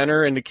under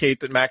center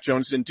indicate that Mac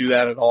Jones didn't do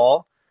that at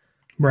all.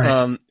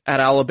 Right. At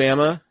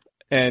Alabama,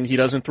 and he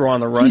doesn't throw on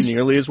the run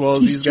nearly as well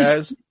as these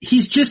guys.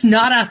 He's just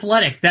not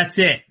athletic. That's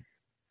it.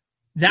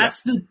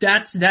 That's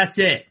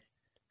it.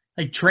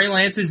 Like, Trey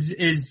Lance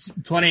is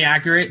plenty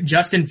accurate.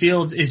 Justin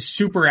Fields is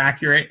super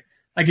accurate.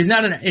 Like,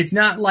 it's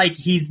not like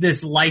he's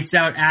this lights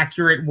out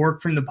accurate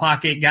work from the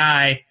pocket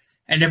guy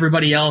and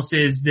everybody else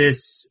is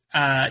this,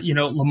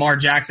 Lamar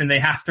Jackson. They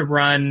have to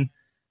run,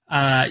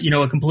 a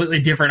completely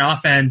different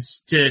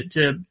offense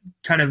to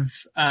kind of,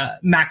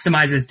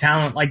 maximize his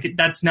talent. Like,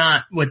 that's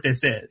not what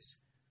this is.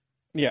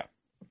 Yeah.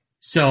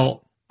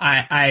 So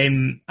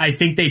I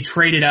think they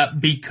traded up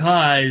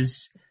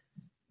because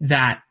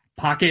that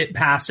pocket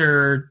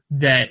passer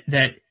that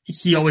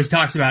he always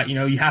talks about,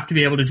 you have to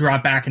be able to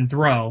drop back and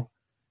throw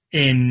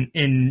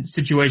in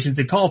situations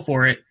that call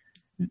for it.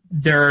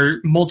 There are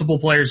multiple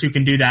players who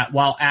can do that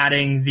while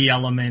adding the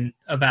element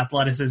of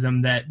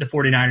athleticism that the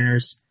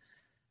 49ers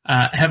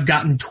have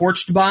gotten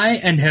torched by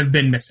and have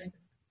been missing.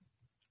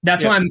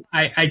 That's why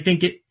I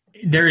think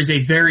there is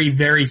a very,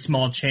 very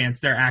small chance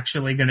they're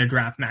actually going to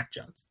draft Mac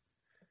Jones.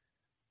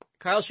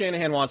 Kyle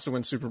Shanahan wants to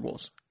win Super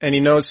Bowls, and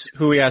he knows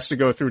who he has to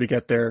go through to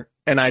get there.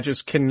 And I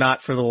just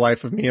cannot for the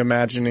life of me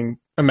imagine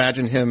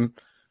him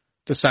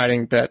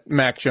deciding that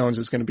Mac Jones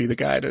is going to be the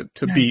guy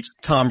to beat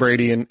Tom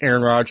Brady and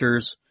Aaron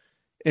Rodgers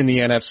in the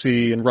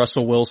NFC and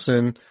Russell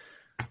Wilson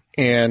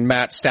and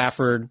Matt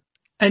Stafford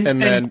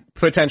and then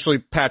potentially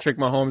Patrick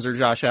Mahomes or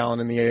Josh Allen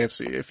in the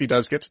AFC if he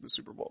does get to the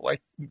Super Bowl.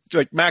 Like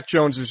Mac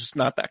Jones is just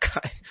not that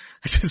guy.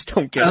 I just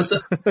don't get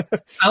it.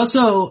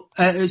 So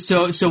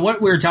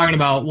what we were talking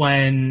about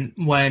when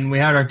we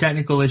had our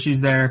technical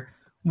issues there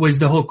was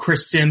the whole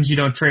Chris Sims, you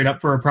don't trade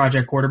up for a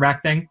project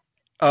quarterback thing.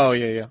 Oh,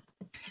 yeah.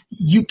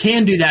 You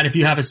can do that if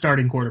you have a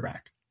starting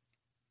quarterback,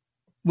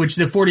 which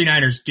the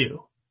 49ers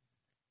do.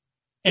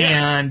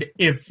 Yeah. And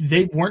if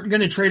they weren't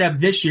going to trade up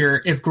this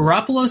year, if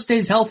Garoppolo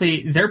stays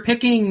healthy, they're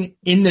picking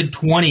in the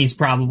 20s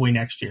probably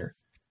next year.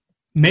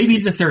 Maybe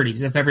the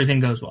 30s if everything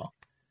goes well.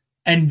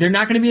 And they're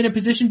not going to be in a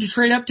position to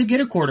trade up to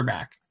get a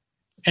quarterback.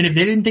 And if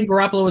they didn't think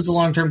Garoppolo was a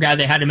long-term guy,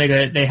 they had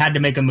to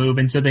make a move,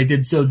 and so they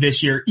did so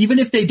this year, even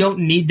if they don't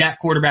need that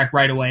quarterback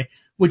right away,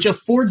 which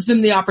affords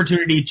them the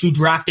opportunity to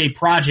draft a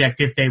project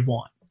if they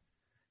want.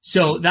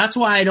 So that's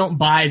why I don't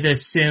buy the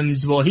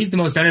Sims. Well, he's the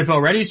most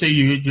NFL ready, so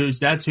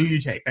that's who you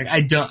take. Like,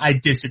 I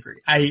disagree.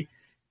 I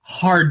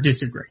hard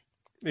disagree.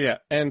 Yeah,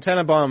 and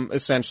Tenenbaum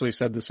essentially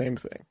said the same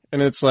thing.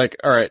 And it's like,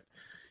 all right,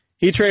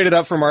 he traded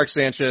up for Mark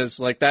Sanchez.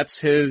 Like, that's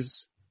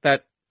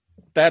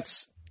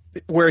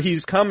where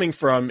he's coming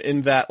from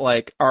in that,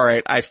 like, all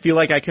right, I feel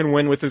like I can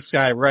win with this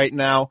guy right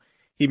now.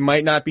 He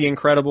might not be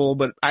incredible,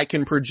 but I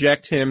can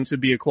project him to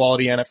be a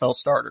quality NFL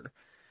starter.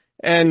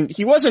 And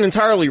he wasn't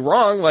entirely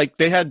wrong. Like,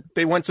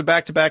 they went to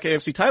back-to-back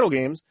AFC title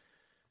games,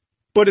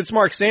 but it's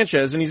Mark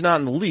Sanchez and he's not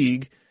in the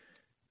league.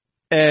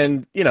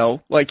 And, you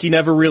know, like, he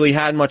never really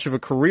had much of a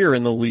career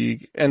in the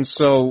league. And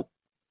so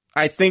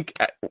I think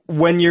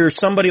when you're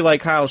somebody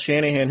like Kyle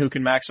Shanahan who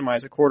can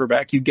maximize a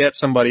quarterback, you get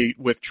somebody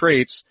with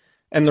traits.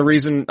 And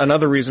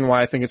another reason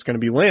why I think it's going to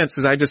be Lance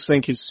is I just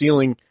think his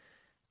ceiling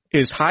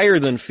is higher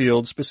than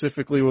Fields,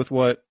 specifically with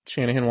what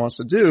Shanahan wants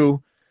to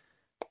do.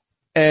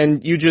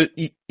 And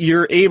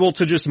you're able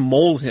to just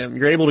mold him.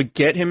 You're able to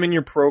get him in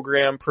your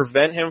program,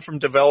 prevent him from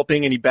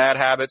developing any bad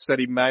habits that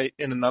he might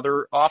in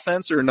another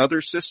offense or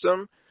another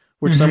system,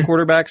 which some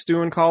quarterbacks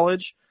do in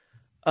college.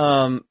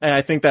 And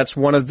I think that's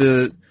one of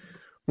the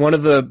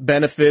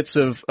benefits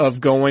of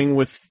going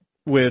with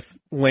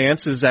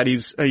Lance is that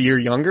he's a year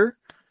younger.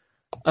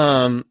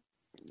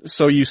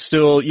 So you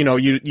still, you know,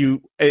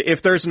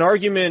 if there's an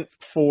argument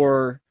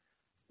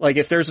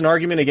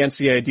against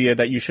the idea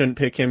that you shouldn't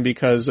pick him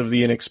because of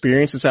the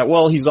inexperience, it's that,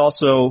 well, this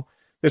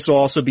will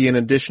also be an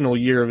additional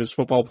year of his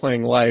football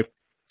playing life,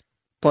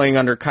 playing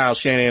under Kyle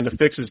Shanahan to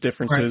fix his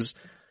differences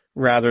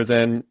rather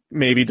than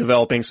maybe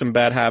developing some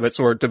bad habits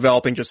or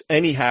developing just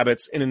any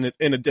habits in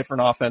a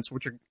different offense,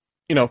 which are,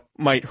 you know,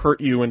 might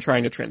hurt you in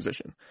trying to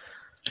transition.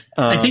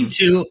 I think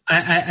too,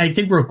 I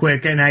think real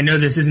quick, and I know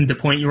this isn't the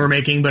point you were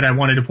making, but I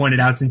wanted to point it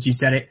out since you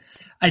said it.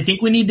 I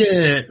think we need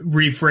to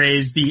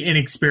rephrase the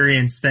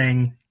inexperience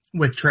thing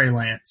with Trey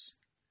Lance.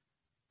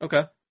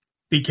 Okay.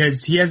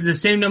 Because he has the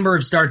same number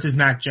of starts as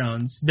Mac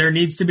Jones. There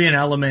needs to be an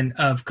element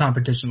of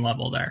competition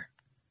level there.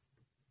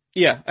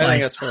 Yeah, I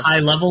think that's fair.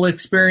 High level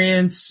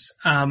experience,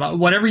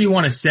 whatever you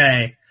want to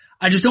say.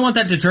 I just don't want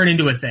that to turn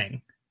into a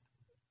thing.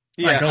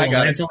 Yeah, like, I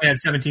got Lance only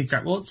has 17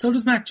 starts. Well, so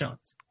does Mac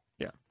Jones.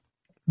 Yeah.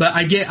 But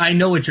I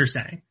know what you're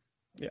saying.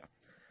 Yeah.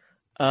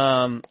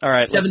 All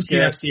right. 17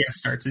 FCS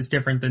starts is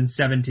different than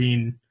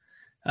 17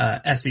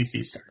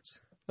 SEC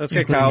starts. Let's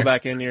get Kyle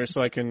back in here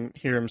so I can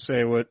hear him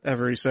say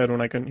whatever he said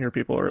when I couldn't hear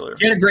people earlier.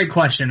 He had a great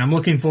question. I'm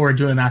looking forward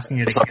to him asking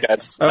it again.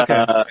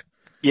 Okay.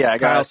 Yeah,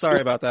 Kyle,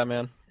 sorry about that,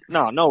 man.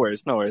 No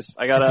worries.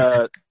 I got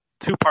a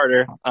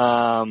two-parter.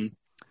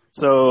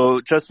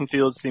 So Justin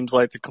Fields seems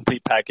like the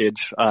complete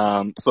package.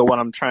 So what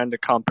I'm trying to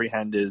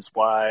comprehend is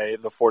why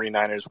the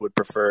 49ers would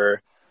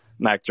prefer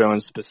Mac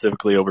Jones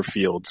specifically over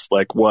Fields.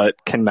 Like,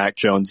 what can Mac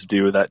Jones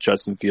do that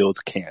Justin Fields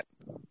can't?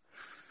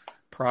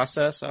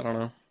 Process? I don't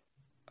know.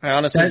 I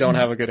honestly don't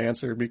have a good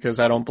answer because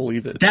I don't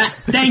believe it.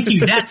 Thank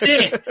you. That's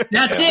it.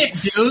 That's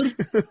it, dude.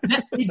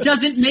 It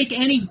doesn't make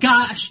any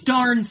gosh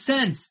darn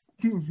sense.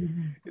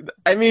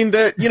 I mean,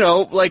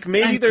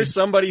 maybe there's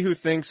somebody who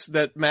thinks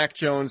that Mac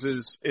Jones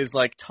is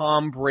like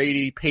Tom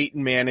Brady,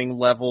 Peyton Manning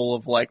level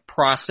of like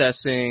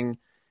processing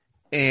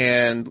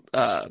and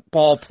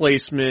ball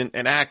placement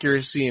and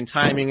accuracy and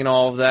timing and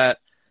all of that.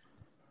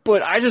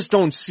 But I just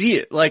don't see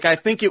it. Like, I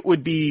think it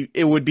would be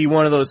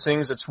one of those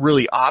things that's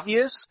really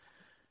obvious.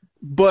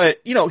 But,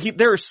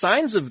 there are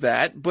signs of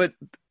that, but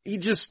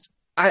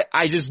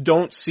I just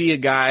don't see a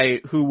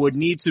guy who would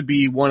need to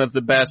be one of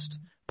the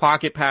best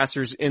pocket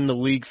passers in the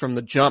league from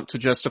the jump to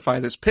justify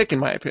this pick, in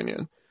my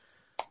opinion.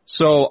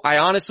 So I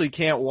honestly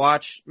can't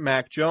watch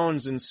Mac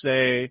Jones and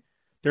say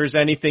there's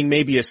anything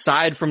maybe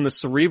aside from the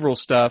cerebral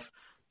stuff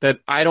that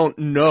I don't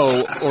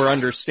know or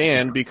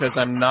understand because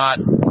I'm not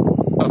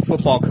a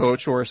football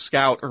coach or a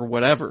scout or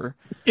whatever.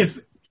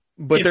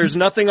 But there's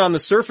nothing on the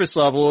surface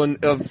level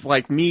of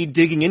like me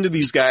digging into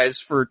these guys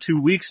for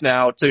 2 weeks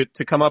now to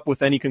come up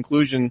with any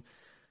conclusion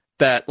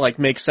that like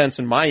makes sense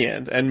in my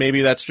end. And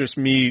maybe that's just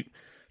me,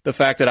 the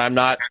fact that I'm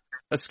not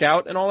a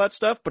scout and all that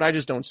stuff, but I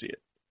just don't see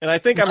it. And I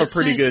think I'm a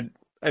pretty good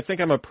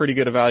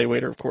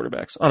evaluator of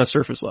quarterbacks on a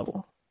surface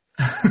level.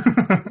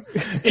 I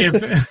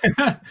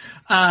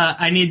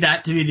need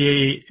that to be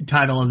the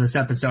title of this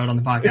episode on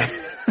the podcast.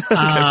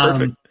 Okay,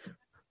 perfect.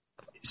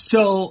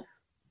 So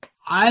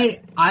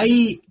I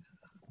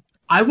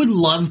would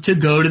love to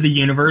go to the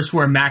universe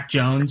where Mac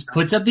Jones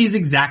puts up these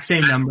exact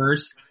same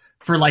numbers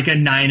for like a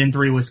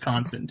 9-3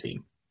 Wisconsin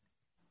team.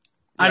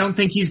 I don't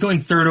think he's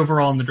going 3rd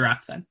overall in the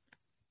draft then.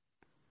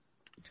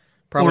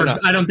 Probably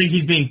not. I don't think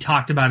he's being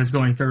talked about as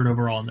going 3rd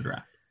overall in the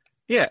draft.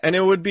 Yeah, and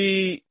it would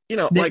be,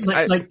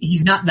 like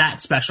he's not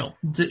that special.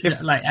 I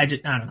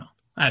don't know.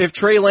 If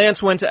Trey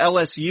Lance went to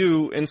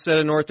LSU instead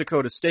of North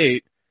Dakota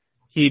State,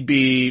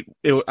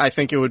 I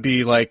think it would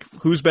be like,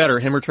 who's better,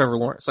 him or Trevor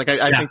Lawrence? Like,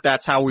 I think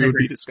that's how we would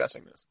be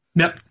discussing this.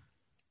 Yep.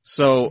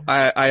 So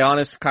I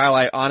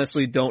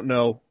honestly don't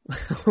know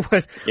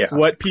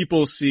what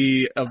people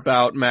see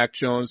about Mac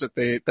Jones that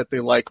they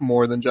like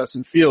more than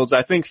Justin Fields.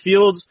 I think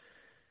Fields,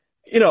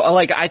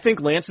 I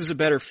think Lance is a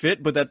better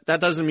fit, but that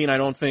doesn't mean I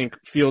don't think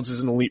Fields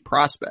is an elite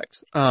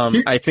prospect.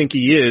 I think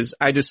he is.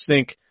 I just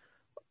think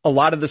a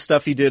lot of the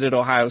stuff he did at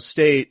Ohio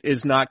State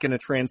is not going to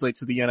translate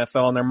to the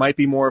NFL, and there might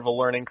be more of a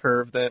learning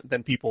curve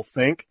than people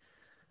think.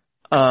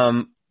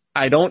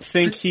 I don't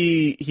think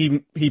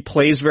he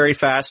plays very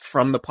fast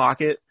from the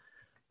pocket.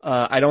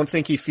 I don't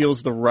think he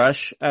feels the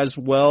rush as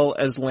well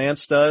as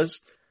Lance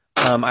does.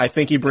 I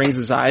think he brings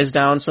his eyes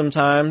down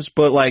sometimes,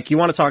 but like, you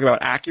want to talk about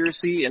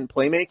accuracy and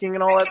playmaking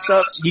and all that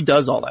stuff, he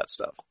does all that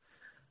stuff.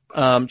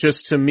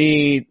 Just to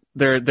me,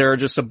 there are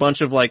just a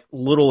bunch of like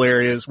little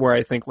areas where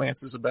I think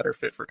Lance is a better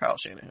fit for Kyle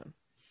Shanahan.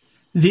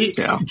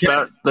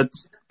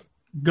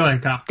 Go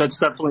ahead, Kyle. That's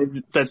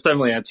definitely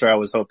the answer I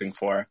was hoping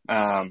for.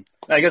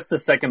 I guess the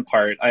second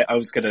part, I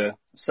was gonna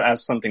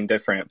ask something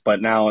different,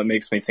 but now it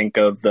makes me think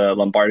of the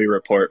Lombardi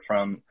report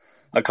from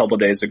a couple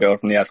days ago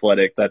from The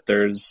Athletic, that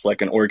there's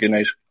like an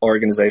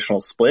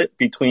organizational split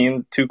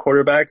between 2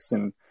 quarterbacks,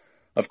 and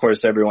of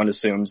course everyone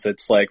assumes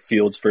it's like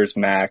Fields versus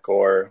Mac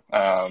or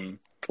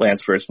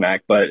Lance versus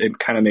Mac, but it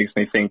kind of makes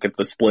me think if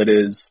the split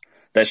is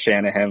that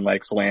Shanahan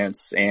likes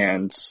Lance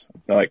and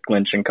like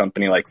Lynch and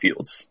company like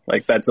Fields.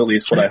 Like, that's at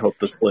least what I hope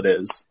the split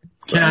is.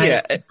 So. Can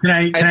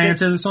I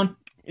answer this one?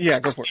 Yeah,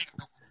 go for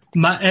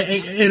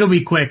it. It'll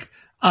be quick.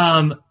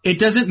 It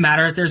doesn't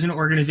matter if there's an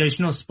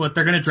organizational split.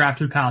 They're going to draft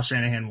who Kyle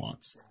Shanahan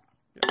wants.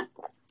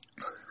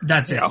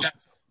 That's it.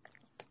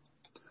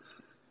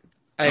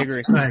 I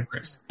agree.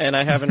 And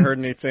I haven't heard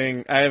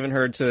anything. I haven't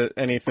heard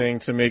anything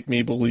to make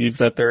me believe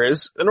that there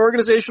is an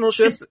organizational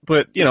shift,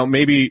 but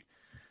maybe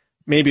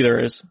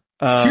there is.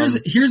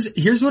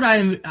 Here's what I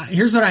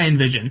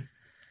envision.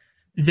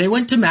 They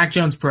went to Mac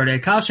Jones Pro Day.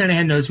 Kyle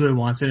Shanahan knows who he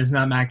wants, and it's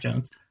not Mac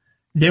Jones.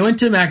 They went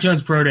to Mac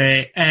Jones Pro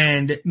Day,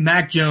 and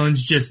Mac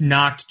Jones just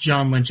knocked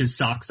John Lynch's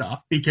socks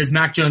off, because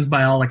Mac Jones,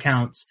 by all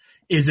accounts,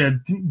 is a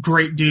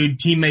great dude.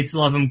 Teammates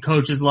love him.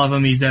 Coaches love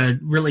him. He's a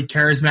really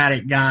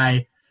charismatic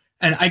guy.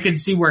 And I could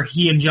see where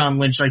he and John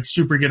Lynch like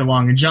super get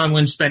along. And John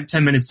Lynch spent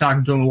 10 minutes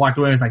talking to him and walked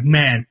away and was like,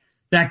 man,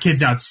 that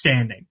kid's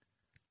outstanding.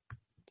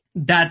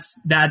 That's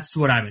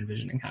what I'm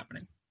envisioning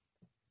happening.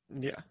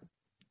 Yeah.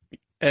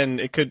 And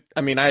it could,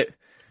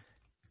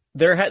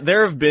 there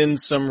have been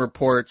some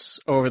reports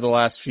over the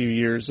last few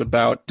years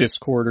about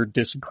discord or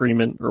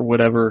disagreement or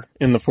whatever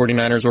in the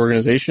 49ers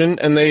organization,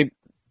 and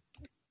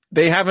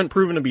they haven't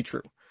proven to be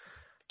true.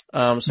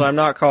 So I'm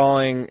not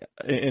calling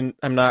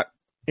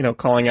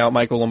out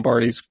Michael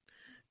Lombardi's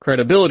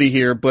credibility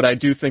here, but I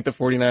do think the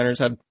 49ers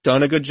have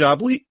done a good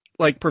job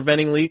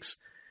preventing leaks.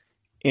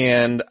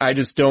 And I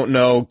just don't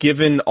know,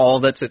 given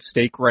all that's at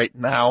stake right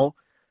now,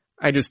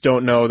 I just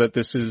don't know that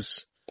this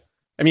is,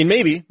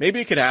 maybe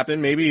it could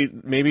happen.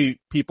 Maybe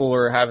people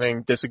are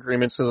having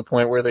disagreements to the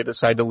point where they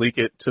decide to leak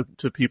it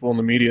to people in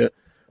the media,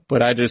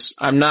 but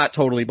I'm not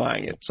totally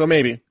buying it. So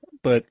maybe,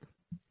 but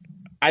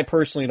I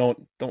personally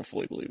don't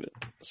fully believe it.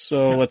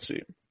 So let's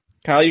see.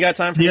 Kyle, you got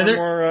time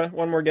for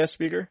one more guest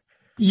speaker?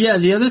 Yeah,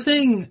 the other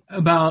thing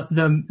about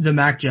the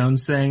Mac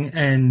Jones thing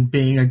and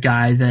being a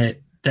guy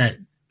that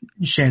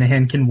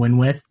Shanahan can win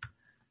with,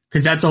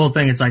 because that's the whole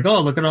thing. It's like,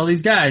 oh, look at all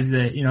these guys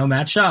that,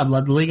 Matt Schaub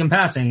led the league in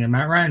passing and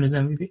Matt Ryan was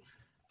MVP.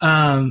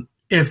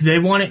 If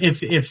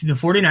the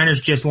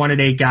 49ers just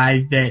wanted a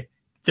guy that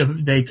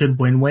they could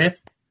win with,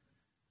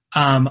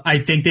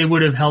 I think they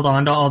would have held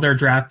on to all their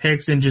draft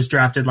picks and just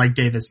drafted like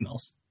Davis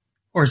Mills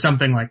or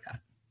something like that.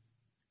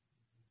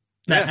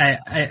 Yeah.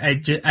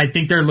 I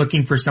think they're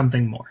looking for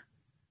something more.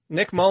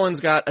 Nick Mullins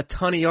got a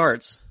ton of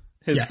yards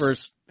his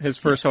first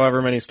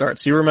however many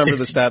starts. You remember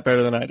 60. The stat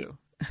better than I do.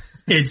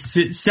 It's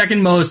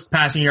second most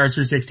passing yards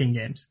through 16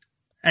 games,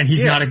 and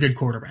he's not a good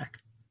quarterback.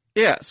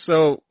 Yeah,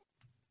 so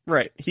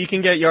right, he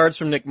can get yards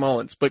from Nick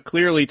Mullins, but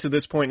clearly to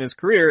this point in his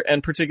career,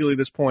 and particularly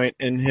this point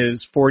in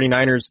his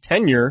 49ers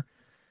tenure,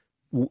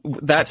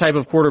 that type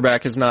of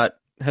quarterback has not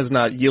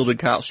yielded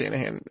Kyle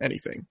Shanahan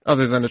anything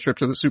other than a trip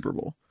to the Super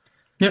Bowl.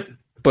 Yep.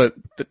 But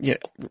yeah,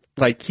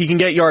 like he can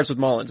get yards with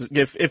Mullins.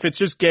 If it's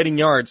just getting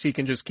yards, he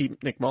can just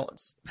keep Nick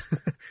Mullins.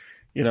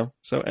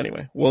 So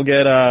anyway, we'll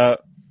get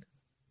Vahe.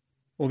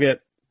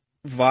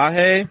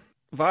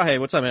 Vahe,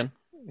 what's up, man?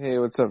 Hey,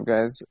 what's up,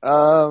 guys?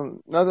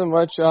 Nothing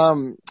much.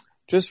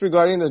 Just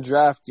regarding the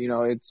draft,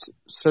 it's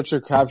such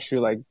a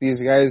crapshoot. Like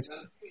these guys,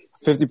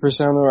 50% of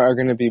them are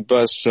going to be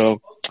bust.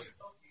 So,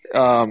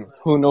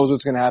 who knows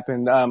what's going to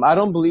happen? I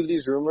don't believe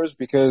these rumors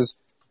because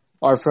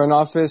our front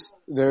office,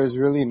 there's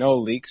really no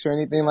leaks or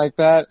anything like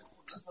that.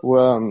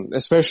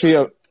 Especially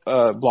a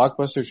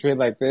blockbuster trade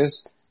like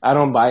this, I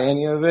don't buy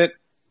any of it.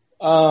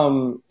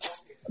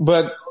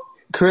 But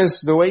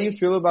Chris, the way you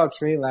feel about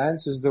Trey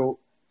Lance is the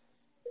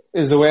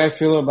way I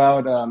feel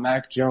about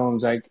Mac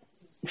Jones. Like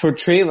for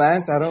Trey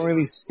Lance, I don't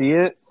really see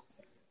it.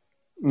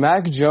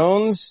 Mac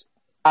Jones,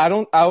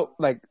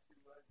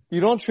 you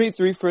don't trade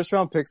 3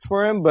 first-round picks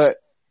for him, but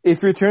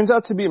if it turns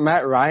out to be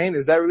Matt Ryan,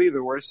 is that really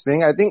the worst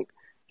thing? I think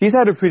he's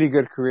had a pretty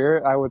good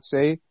career, I would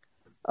say.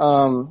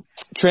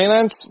 Trey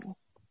Lance,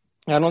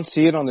 I don't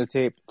see it on the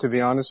tape, to be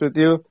honest with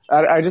you.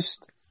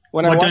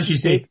 When I watch the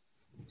tape,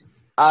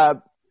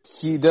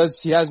 he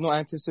has no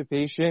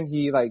anticipation.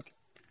 He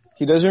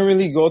doesn't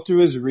really go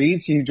through his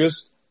reads. He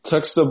just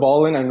tucks the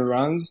ball in and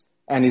runs,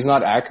 and he's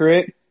not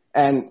accurate.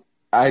 And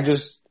I don't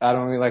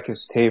really like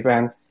his tape,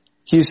 and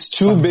he's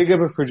too big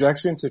of a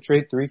projection to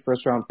trade 3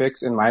 first-round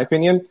picks, in my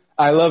opinion.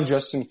 I love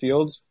Justin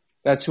Fields.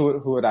 That's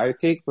who would I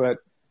take, but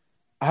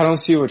I don't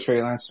see it with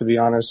Trey Lance, to be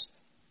honest.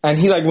 And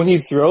when he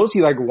throws,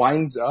 he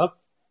winds up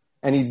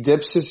and he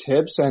dips his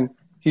hips, and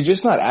he's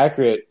just not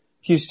accurate.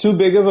 He's too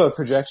big of a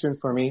projection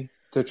for me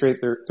to trade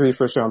 3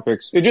 first-round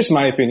picks. It's just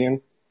my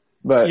opinion,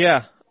 but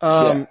yeah.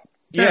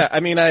 I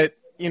mean,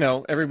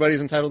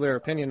 everybody's entitled to their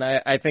opinion.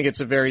 I think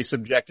it's a very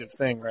subjective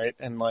thing, right?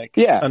 And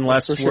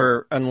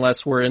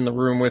unless we're in the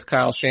room with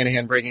Kyle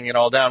Shanahan breaking it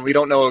all down, we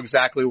don't know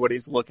exactly what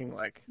he's looking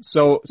like.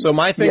 So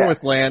my thing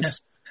with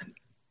Lance,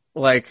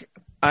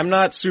 I'm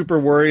not super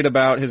worried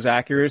about his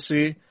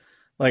accuracy.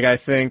 I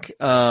think,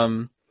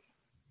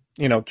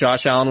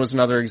 Josh Allen was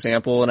another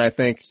example, and I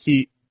think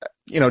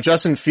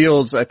Justin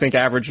Fields, I think,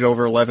 averaged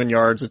over 11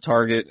 yards a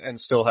target and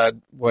still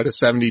had, a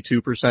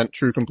 72%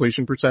 true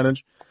completion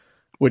percentage,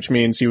 which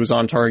means he was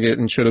on target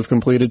and should have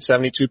completed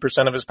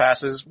 72% of his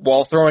passes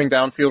while throwing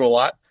downfield a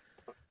lot.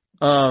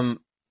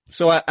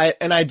 So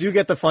I do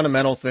get the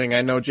fundamental thing.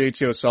 I know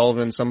JT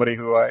O'Sullivan, somebody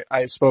who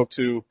I spoke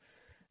to,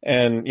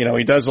 and,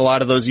 he does a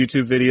lot of those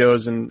YouTube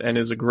videos and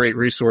is a great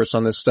resource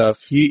on this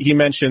stuff. He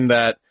mentioned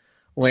that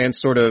Lance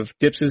sort of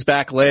dips his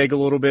back leg a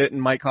little bit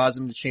and might cause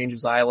him to change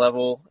his eye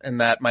level,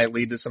 and that might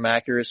lead to some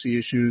accuracy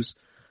issues.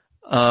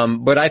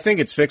 But I think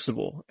it's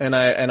fixable. And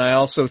I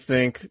also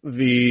think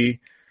the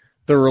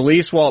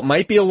release, while it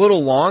might be a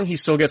little long, he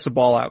still gets the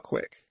ball out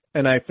quick.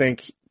 And I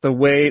think the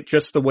way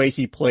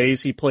he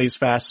plays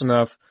fast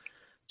enough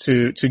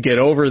to get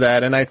over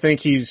that. And I think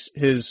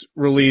his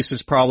release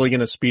is probably going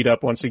to speed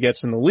up once he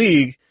gets in the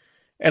league.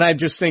 And I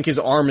just think his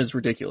arm is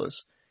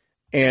ridiculous.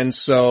 And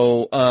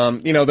so,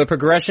 the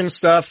progression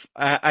stuff,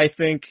 I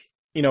think,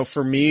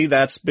 for me,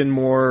 that's been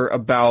more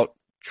about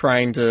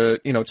trying to,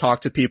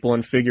 talk to people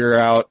and figure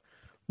out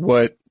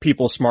what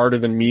people smarter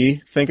than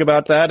me think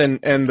about that.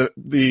 And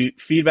the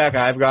feedback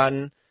I've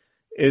gotten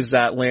is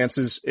that Lance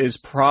is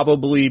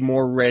probably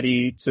more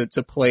ready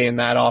to play in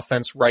that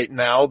offense right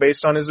now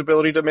based on his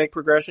ability to make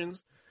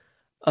progressions.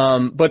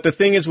 But the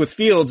thing is with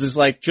Fields is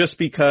just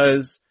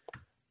because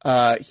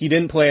he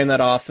didn't play in that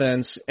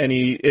offense and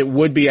it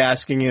would be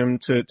asking him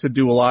to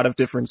do a lot of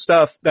different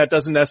stuff, that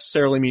doesn't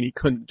necessarily mean he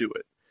couldn't do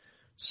it.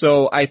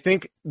 So I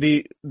think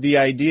the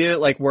idea,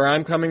 where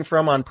I'm coming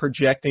from on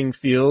projecting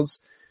Fields,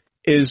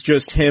 is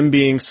just him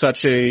being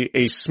such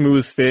a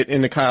smooth fit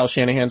into Kyle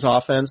Shanahan's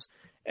offense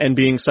and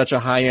being such a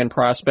high-end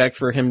prospect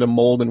for him to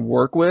mold and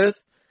work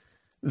with,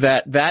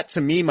 that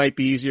to me might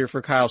be easier for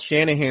Kyle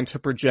Shanahan to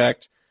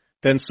project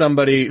than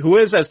somebody who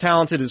is as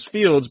talented as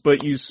Fields,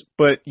 but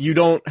you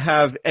don't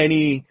have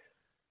any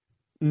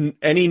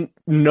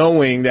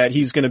knowing that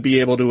he's going to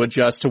be able to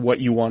adjust to what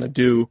you want to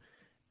do,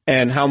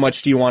 and how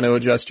much do you want to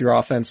adjust your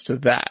offense to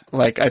that.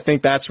 I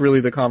think that's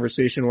really the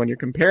conversation when you're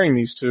comparing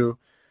these two.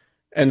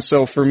 And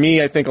so for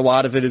me, I think a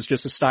lot of it is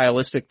just a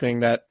stylistic thing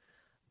that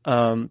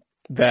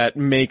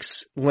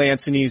makes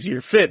Lance an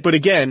easier fit. But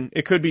again,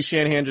 it could be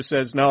Shanahan just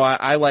says, no,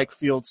 I like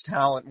Fields'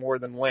 talent more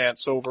than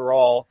Lance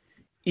overall,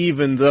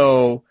 even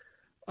though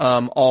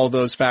all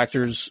those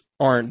factors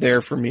aren't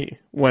there for me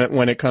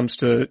when it comes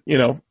to,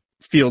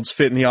 Fields'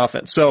 fit in the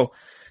offense. So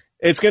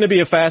it's going to be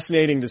a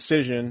fascinating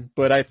decision,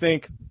 but I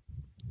think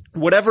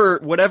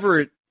whoever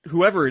it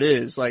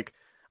is,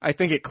 I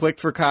think it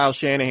clicked for Kyle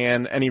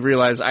Shanahan and he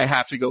realized I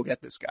have to go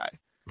get this guy.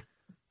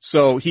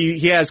 So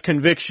he has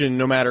conviction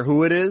no matter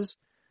who it is.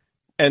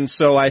 And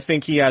so I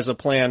think he has a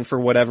plan for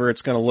whatever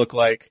it's going to look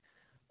like.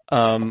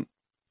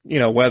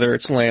 Whether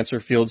it's Lance or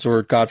Fields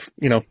or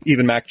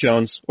even Mac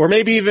Jones, or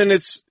maybe even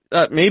it's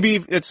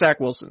Zach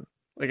Wilson.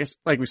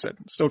 Like we said,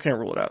 still can't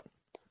rule it out.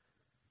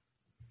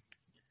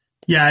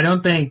 Yeah, I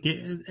don't think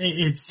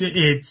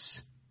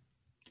it's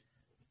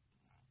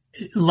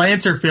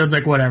Lance or Fields,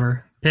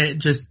 whatever.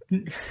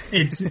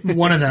 It's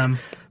one of them.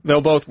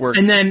 They'll both work.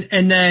 And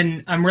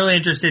then I'm really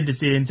interested to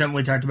see, and something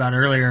we talked about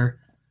earlier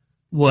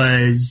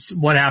was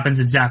what happens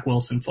if Zach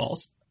Wilson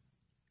falls.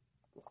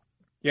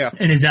 Yeah.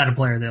 And is that a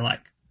player they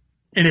like?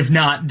 And if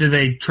not, do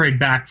they trade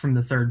back from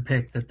the 3rd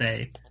pick that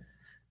they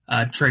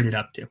traded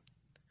up to?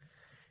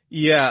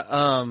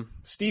 Yeah,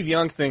 Steve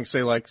Young thinks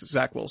they like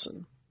Zach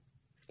Wilson.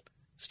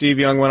 Steve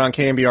Young went on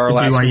KNBR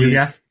last week.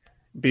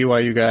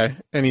 BYU guy.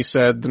 And he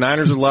said the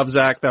Niners would love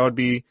Zach.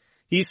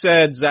 He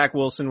said Zach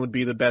Wilson would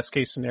be the best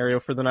case scenario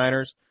for the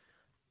Niners.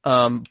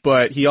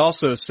 But he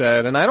also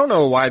said, and I don't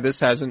know why this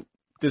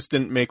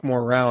didn't make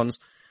more rounds,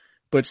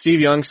 but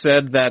Steve Young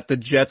said that the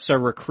Jets are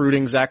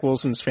recruiting Zach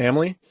Wilson's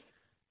family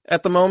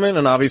at the moment,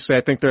 and obviously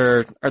I think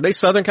are they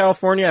Southern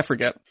California? I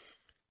forget.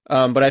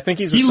 But I think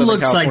he's a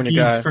Southern California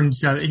guy.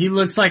 He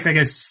looks like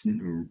he's from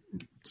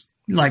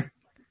he looks like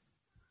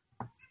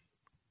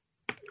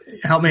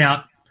help me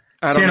out.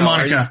 Santa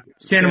Monica.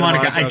 Santa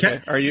Monica.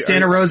 Okay.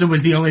 Santa Rosa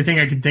was the only thing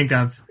I could think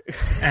of.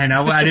 And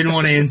I didn't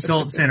want to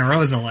insult Santa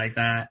Rosa like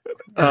that.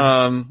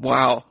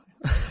 Wow.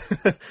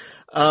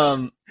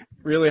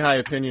 Really high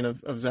opinion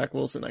of Zach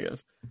Wilson, I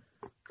guess.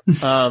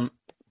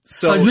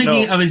 So I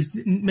was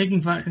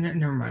making fun.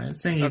 Never mind. I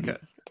was saying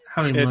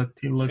how he looked.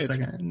 He looks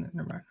like a,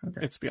 never mind. Okay.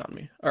 It's beyond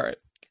me. All right.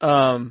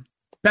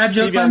 Bad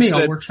joke by me.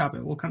 I'll workshop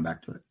it. We'll come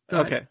back to it.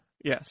 Okay.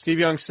 Yeah. Steve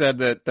Young said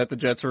that the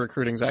Jets are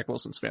recruiting Zach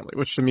Wilson's family,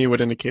 which to me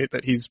would indicate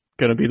that he's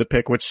going to be the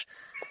pick, which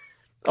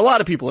a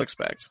lot of people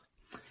expect.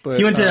 But,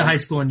 he went to high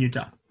school in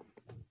Utah.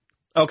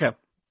 Okay.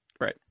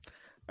 Right.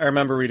 I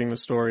remember reading the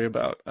story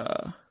about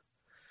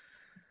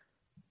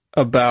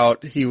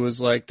he was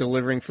like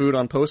delivering food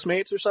on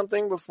Postmates or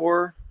something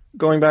before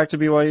going back to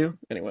BYU.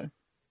 Anyway.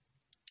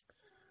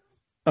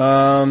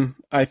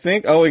 I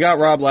think, we got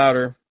Rob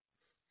Louder.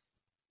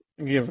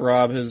 Give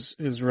Rob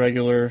his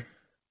regular.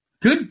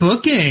 Good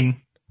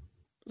booking.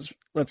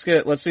 Let's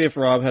see if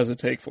Rob has a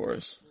take for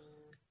us.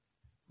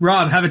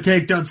 Rob, have a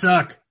take, don't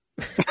suck.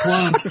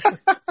 Close.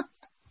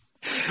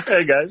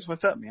 Hey guys,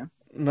 what's up, man?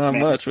 Not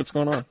much. What's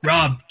going on?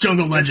 Rob,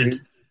 jungle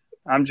legend.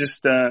 I'm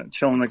just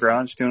chilling in the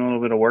garage, doing a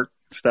little bit of work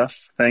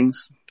stuff,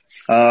 things.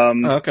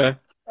 Okay.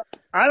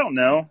 I don't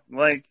know.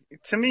 Like,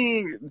 to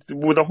me,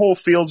 with the whole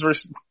Fields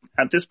versus,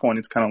 at this point,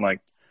 it's kind of like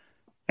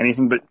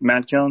anything but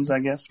Mac Jones, I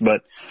guess.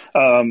 But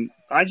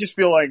I just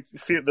feel like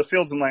the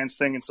Fields and Lance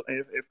thing,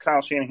 if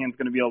Kyle Shanahan's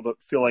going to be able to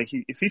feel like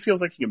if he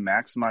feels like he can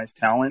maximize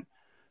talent,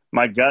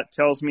 my gut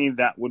tells me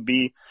that would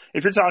be,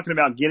 if you're talking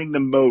about getting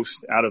the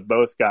most out of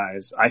both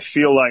guys, I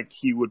feel like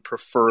he would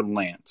prefer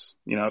Lance.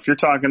 You know, if you're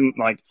talking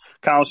like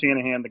Kyle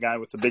Shanahan, the guy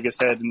with the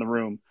biggest head in the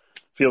room,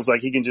 feels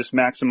like he can just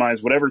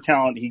maximize whatever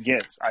talent he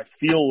gets, I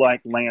feel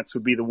like Lance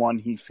would be the one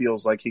he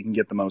feels like he can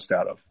get the most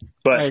out of.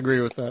 But I agree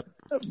with that.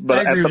 But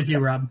I agree with you,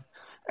 Rob.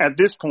 At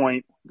this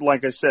point,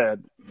 like I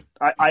said,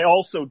 I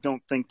also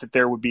don't think that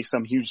there would be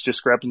some huge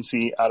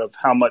discrepancy out of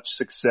how much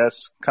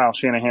success Kyle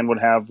Shanahan would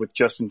have with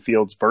Justin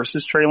Fields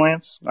versus Trey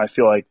Lance. I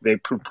feel like they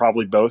would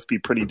probably both be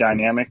pretty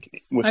dynamic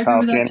with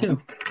Kyle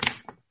Shanahan.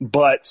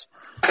 But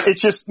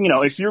it's just,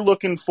 if you're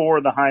looking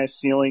for the highest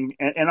ceiling,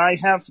 and I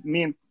have,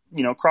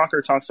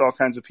 Crocker talks to all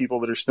kinds of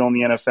people that are still in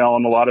the NFL,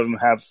 and a lot of them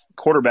have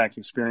quarterback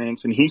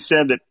experience. And he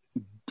said that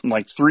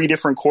like 3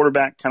 different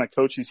quarterback kind of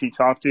coaches he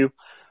talked to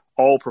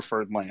all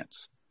preferred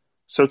Lance.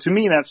 So to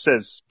me, that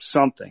says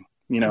something,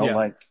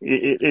 like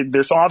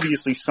there's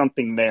obviously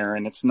something there,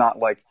 and it's not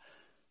like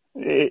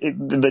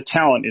the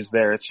talent is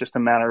there. It's just a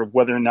matter of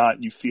whether or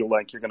not you feel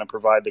like you're going to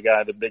provide the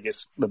guy the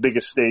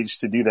biggest stage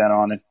to do that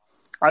on. And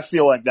I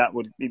feel like that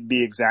would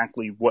be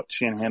exactly what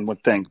Shanahan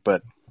would think,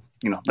 but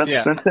that's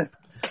it.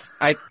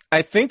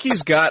 I think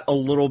he's got a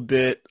little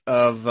bit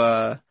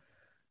of,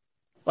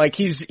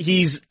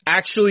 he's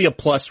actually a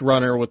plus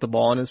runner with the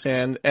ball in his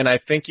hand, and I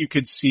think you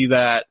could see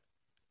that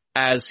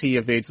as he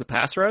evades the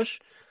pass rush.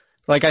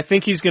 Like, I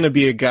think he's going to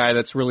be a guy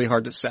that's really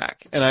hard to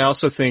sack. And I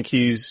also think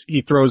he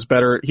throws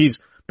better.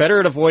 He's better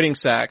at avoiding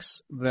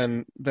sacks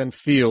than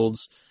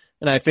Fields.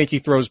 And I think he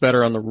throws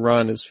better on the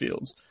run as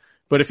Fields.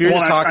 But if you're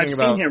just talking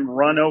about, I've seen him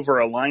run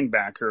over a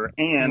linebacker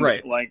and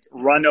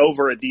run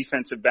over a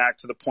defensive back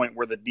to the point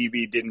where the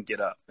DB didn't get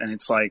up. And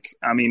it's like,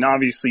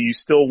 obviously you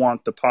still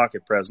want the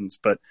pocket presence,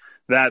 but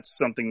that's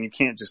something you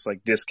can't just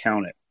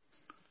discount it.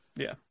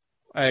 Yeah,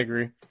 I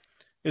agree.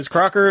 Is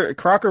Crocker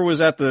was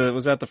at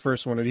the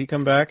first one. Did he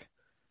come back?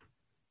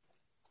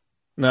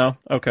 No?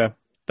 Okay.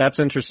 That's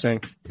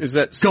interesting. Is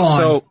that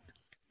so?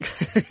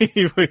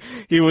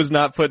 He was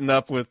not putting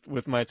up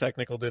with my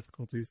technical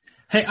difficulties.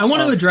 Hey, I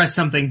want to address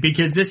something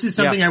because this is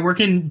something I work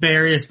in Bay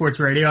Area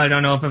Sports Radio. I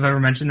don't know if I've ever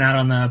mentioned that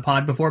on the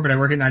pod before, but I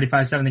work at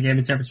 95.7 The Game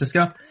in San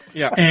Francisco.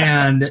 Yeah.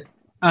 And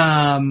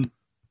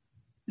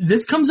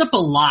this comes up a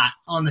lot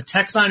on the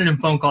text line and in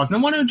phone calls, and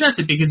I want to address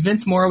it because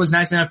Vince Mora was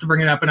nice enough to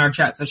bring it up in our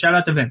chat. So shout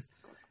out to Vince.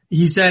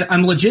 He said,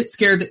 I'm legit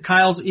scared that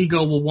Kyle's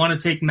ego will want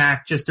to take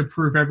Mac just to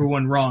prove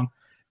everyone wrong.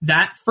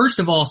 That, first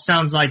of all,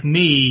 sounds like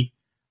me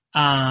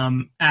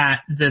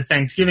at the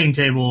Thanksgiving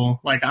table.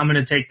 Like, I'm going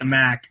to take the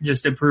Mac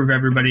just to prove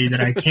everybody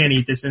that I can't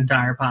eat this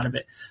entire pot of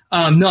it.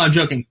 No, I'm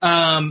joking.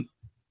 Kyle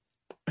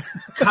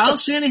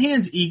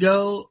Shanahan's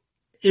ego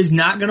is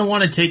not going to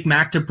want to take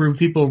Mac to prove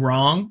people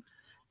wrong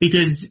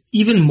because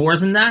even more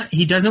than that,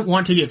 he doesn't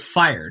want to get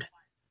fired.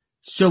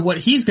 So what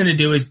he's going to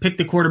do is pick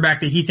the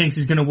quarterback that he thinks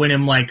is going to win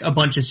him like a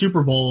bunch of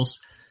Super Bowls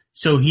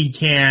so he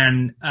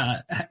can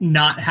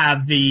not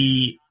have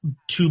the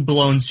 2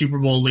 blown Super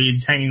Bowl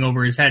leads hanging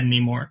over his head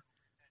anymore.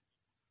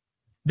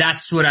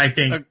 That's what I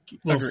think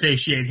will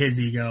satiate his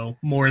ego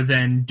more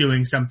than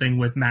doing something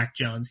with Mac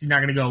Jones. He's not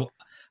going to go,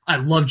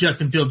 I love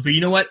Justin Fields, but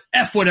you know what?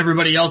 F what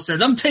everybody else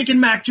says. I'm taking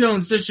Mac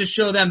Jones. Let's just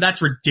show them.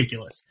 That's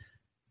ridiculous.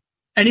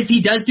 And if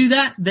he does do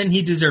that, then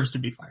he deserves to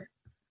be fired.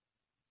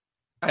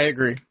 I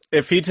agree.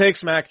 If he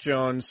takes Mac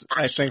Jones,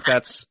 I think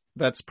that's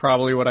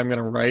probably what I'm going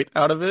to write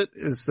out of it,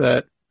 is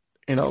that,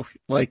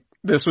 like,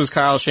 this was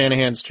Kyle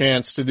Shanahan's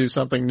chance to do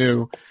something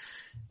new,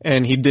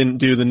 and he didn't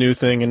do the new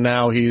thing, and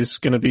now he's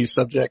going to be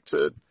subject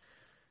to,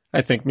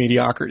 I think,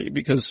 mediocrity,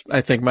 because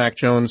I think Mac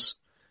Jones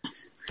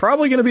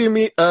probably going to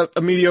be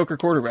a mediocre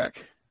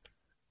quarterback.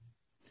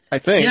 I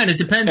think. Yeah, and it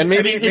depends. And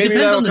maybe it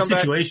depends on the come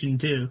situation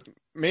too.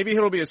 Maybe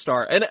he'll be a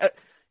star. And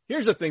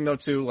here's the thing, though,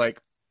 too. Like,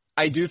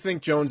 I do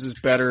think Jones is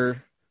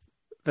better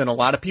than a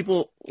lot of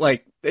people.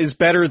 Like, is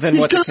better than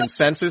what the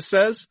consensus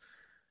says.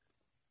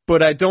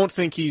 But I don't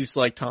think he's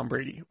like Tom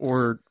Brady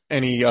or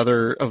any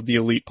other of the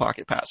elite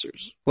pocket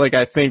passers. Like,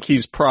 I think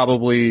he's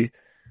probably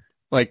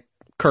like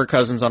Kirk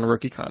Cousins on a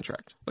rookie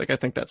contract. Like, I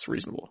think that's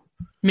reasonable.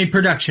 I mean,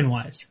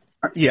 production-wise.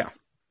 Yeah.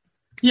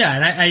 Yeah,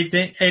 and I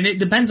think, and it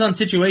depends on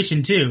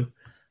situation too.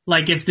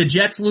 Like, if the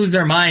Jets lose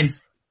their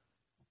minds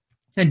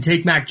and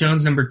take Mac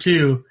Jones number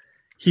 2,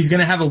 he's going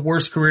to have a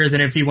worse career than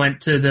if he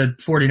went to the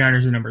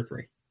 49ers at number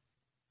 3.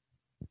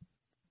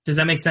 Does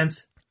that make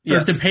sense? Yes. Or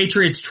if the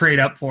Patriots trade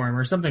up for him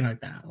or something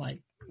like that.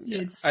 Like,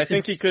 I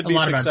think he could be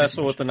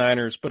successful with the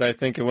Niners, but I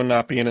think it would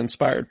not be an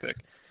inspired pick.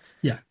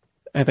 Yeah.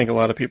 I think a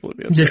lot of people would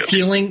be upset.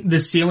 The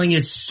ceiling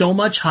is so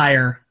much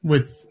higher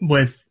with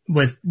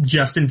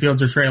Justin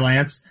Fields or Trey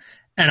Lance,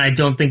 and I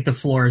don't think the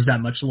floor is that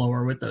much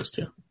lower with those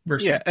two.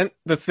 Yeah, and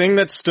the thing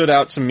that stood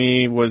out to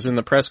me was in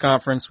the press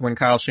conference when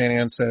Kyle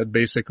Shanahan said,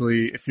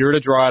 basically, if you were to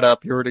draw it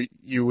up,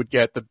 you would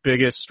get the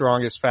biggest,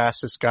 strongest,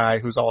 fastest guy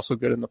who's also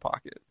good in the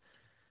pocket.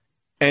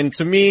 And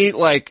to me,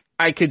 like,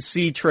 I could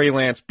see Trey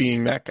Lance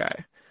being that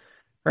guy,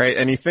 right?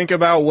 And you think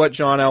about what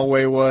John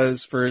Elway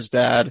was for his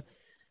dad.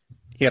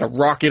 He had a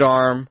rocket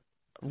arm,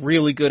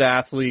 really good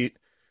athlete,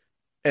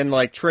 and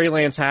like Trey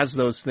Lance has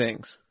those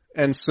things.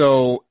 And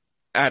so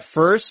at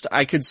first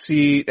I could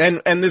see,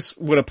 and this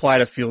would apply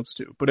to Fields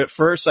too, but at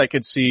first I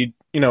could see,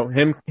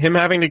 him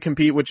having to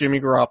compete with Jimmy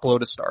Garoppolo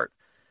to start.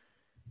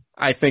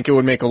 I think it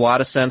would make a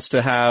lot of sense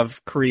to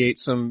create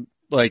some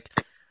like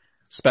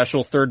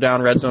special third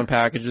down red zone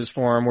packages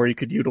for him where you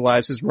could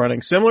utilize his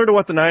running, similar to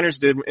what the Niners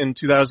did in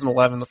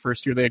 2011, the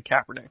first year they had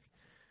Kaepernick.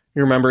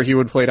 You remember he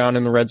would play down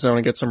in the red zone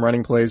and get some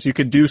running plays. You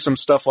could do some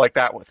stuff like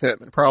that with him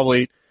and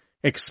probably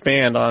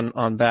expand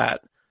on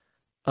that.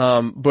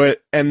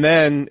 And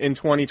then in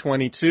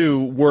 2022,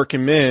 work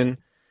him in,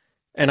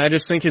 and I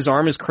just think his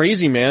arm is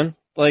crazy, man.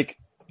 Like,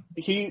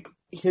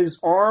 his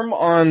arm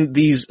on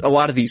a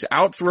lot of these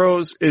out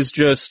throws is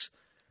just,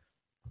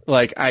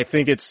 like, I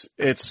think it's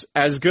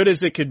as good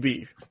as it could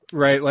be,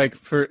 right? Like,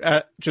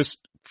 just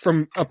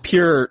from a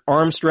pure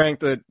arm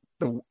strength,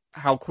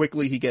 how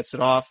quickly he gets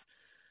it off.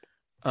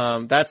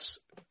 That's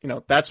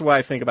why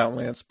I think about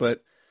Lance,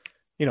 but,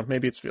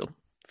 maybe it's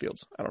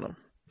Fields. I don't know.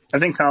 I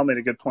think Kyle made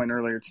a good point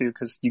earlier too,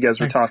 because you guys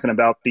were talking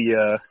about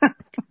the,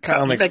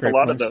 Kyle makes a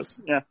lot points. of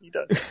those. Yeah, he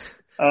does.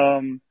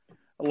 A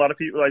lot of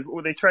people, like,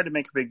 they tried to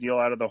make a big deal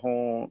out of the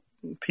whole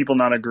people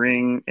not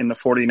agreeing in the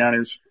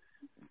 49ers,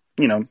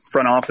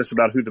 front office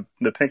about who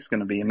the pick's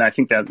going to be. And I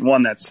think that's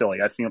silly.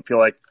 I feel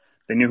like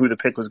they knew who the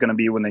pick was going to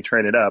be when they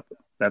traded up.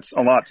 That's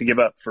a lot to give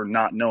up for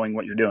not knowing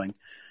what you're doing.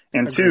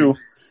 And Agreed.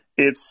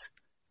 2,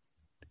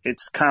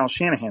 it's Kyle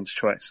Shanahan's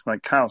choice.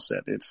 Like Kyle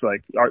said, it's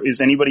like,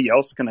 is anybody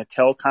else going to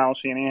tell Kyle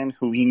Shanahan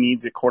who he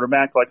needs at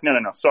quarterback? Like, no,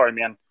 sorry,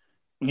 man.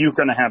 You're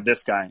going to have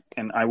this guy,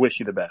 and I wish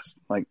you the best.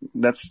 Like,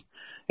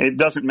 it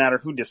doesn't matter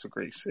who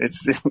disagrees.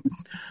 It's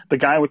the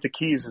guy with the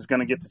keys is going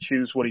to get to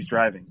choose what he's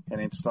driving.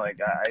 And it's like,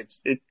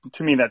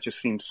 to me, that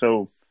just seems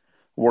so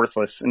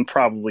worthless and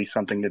probably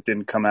something that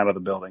didn't come out of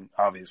the building,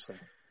 obviously.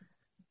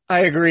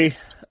 I agree.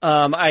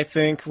 I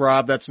think,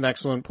 Rob, that's an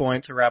excellent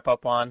point to wrap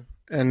up on.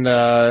 And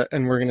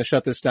we're going to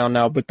shut this down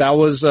now. But that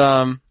was,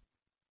 I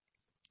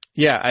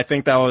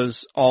think that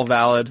was all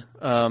valid.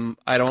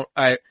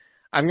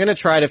 I'm going to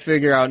try to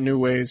figure out new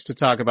ways to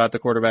talk about the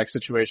quarterback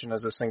situation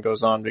as this thing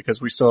goes on,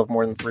 because we still have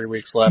more than 3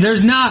 weeks left.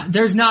 There's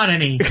not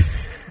any.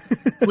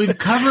 We've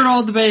covered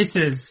all the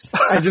bases.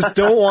 I just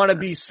don't want to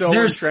be so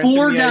entrenched in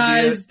the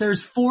idea.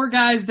 There's 4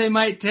 guys they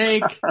might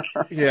take.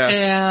 Yeah.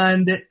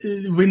 And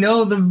we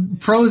know the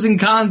pros and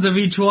cons of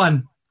each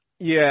one.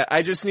 Yeah,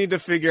 I just need to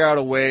figure out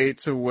a way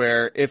to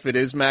where if it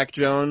is Mac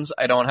Jones,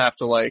 I don't have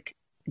to like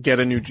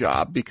get a new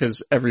job,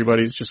 because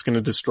everybody's just going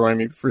to destroy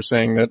me for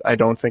saying that I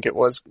don't think it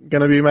was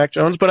going to be Mac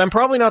Jones, but I'm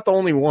probably not the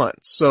only one.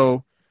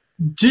 So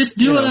just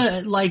do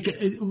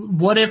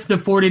what if the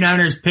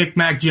 49ers pick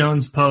Mac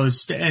Jones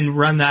post and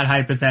run that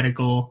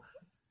hypothetical?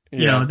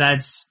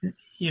 It's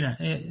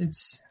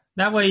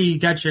that way you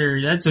got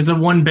that's the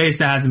one base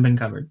that hasn't been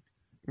covered.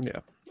 Yeah.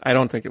 I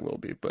don't think it will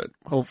be, but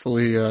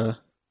hopefully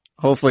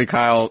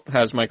Kyle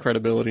has my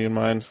credibility in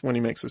mind when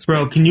he makes this.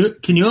 Bro, can you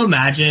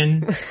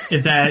imagine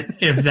if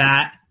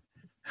that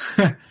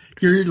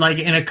you're like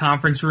in a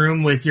conference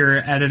room with your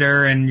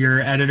editor and your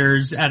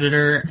editor's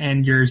editor,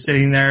 and you're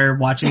sitting there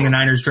watching the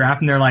Niners draft,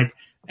 and they're like,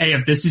 "Hey,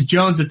 if this is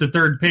Jones at the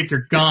 3rd pick,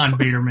 you're gone,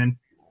 Peterman."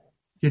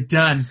 You're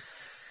done.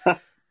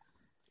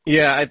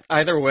 Yeah,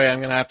 either way,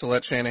 I'm gonna have to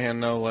let Shanahan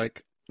know,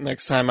 like,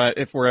 next time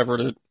if we're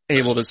ever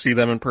able to see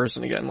them in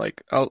person again,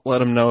 like, I'll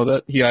let him know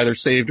that he either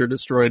saved or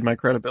destroyed my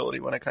credibility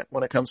when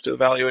it comes to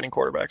evaluating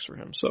quarterbacks for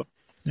him. So,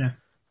 yeah.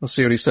 We'll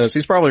see what he says.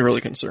 He's probably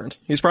really concerned.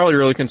 He's probably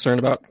really concerned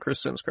about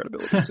Chris Sims'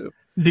 credibility too.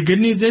 The good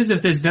news is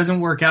if this doesn't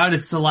work out,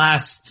 it's the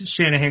last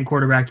Shanahan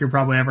quarterback you're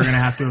probably ever going to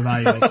have to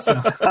evaluate.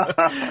 So.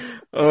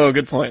 Oh,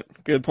 good point.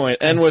 Good point.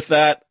 And with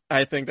that,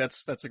 I think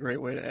that's a great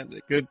way to end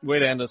it. Good way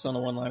to end us on a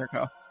one-liner,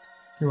 Kyle.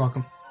 You're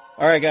welcome.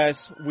 All right,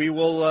 guys. We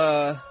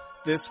will,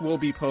 this will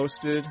be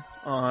posted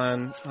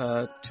on,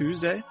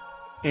 Tuesday.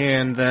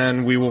 And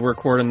then we will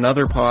record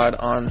another pod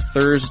on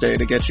Thursday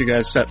to get you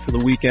guys set for the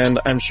weekend.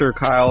 I'm sure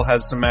Kyle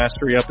has some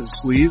mastery up his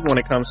sleeve when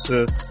it comes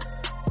to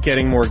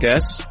getting more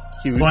guests.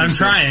 I'm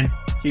trying.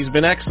 He's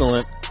been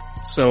excellent.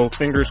 So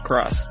fingers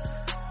crossed.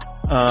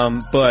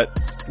 But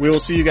we will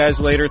see you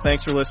guys later.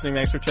 Thanks for listening.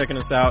 Thanks for checking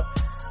us out.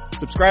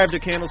 Subscribe to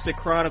Candlestick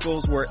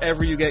Chronicles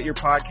wherever you get your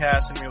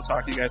podcasts, and we'll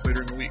talk to you guys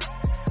later in the week.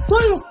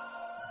 Woo!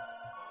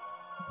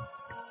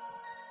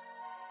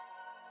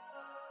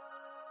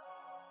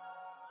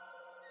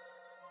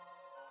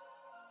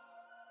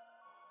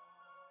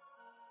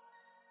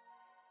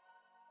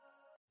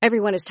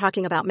 Everyone is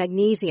talking about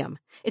magnesium.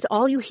 It's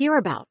all you hear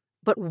about.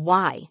 But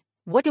why?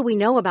 What do we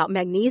know about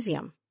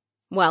magnesium?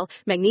 Well,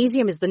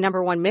 magnesium is the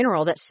number one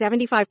mineral that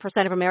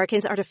 75% of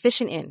Americans are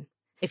deficient in.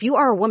 If you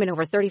are a woman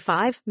over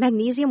 35,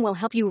 magnesium will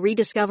help you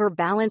rediscover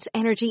balance,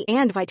 energy,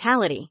 and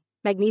vitality.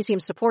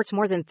 Magnesium supports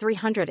more than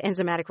 300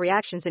 enzymatic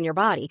reactions in your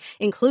body,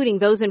 including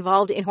those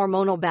involved in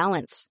hormonal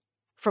balance.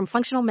 From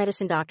functional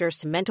medicine doctors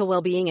to mental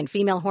well-being and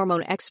female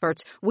hormone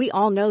experts, we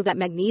all know that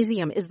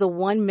magnesium is the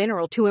one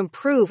mineral to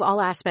improve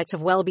all aspects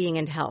of well-being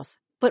and health.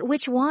 But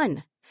which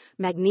one?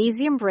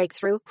 Magnesium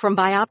Breakthrough from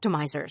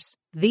Bioptimizers,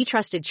 the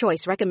trusted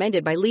choice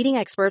recommended by leading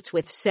experts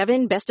with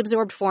 7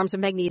 best-absorbed forms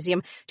of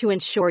magnesium to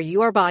ensure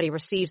your body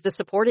receives the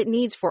support it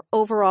needs for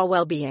overall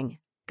well-being.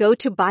 Go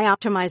to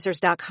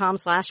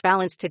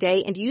bioptimizers.com/balance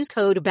today and use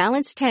code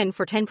BALANCE10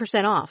 for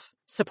 10% off.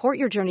 Support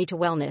your journey to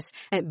wellness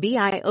at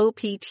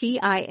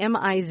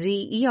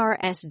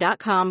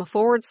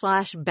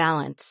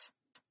bioptimizers.com/balance.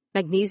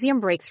 Magnesium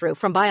Breakthrough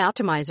from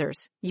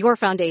Bioptimizers, your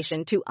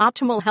foundation to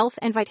optimal health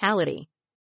and vitality.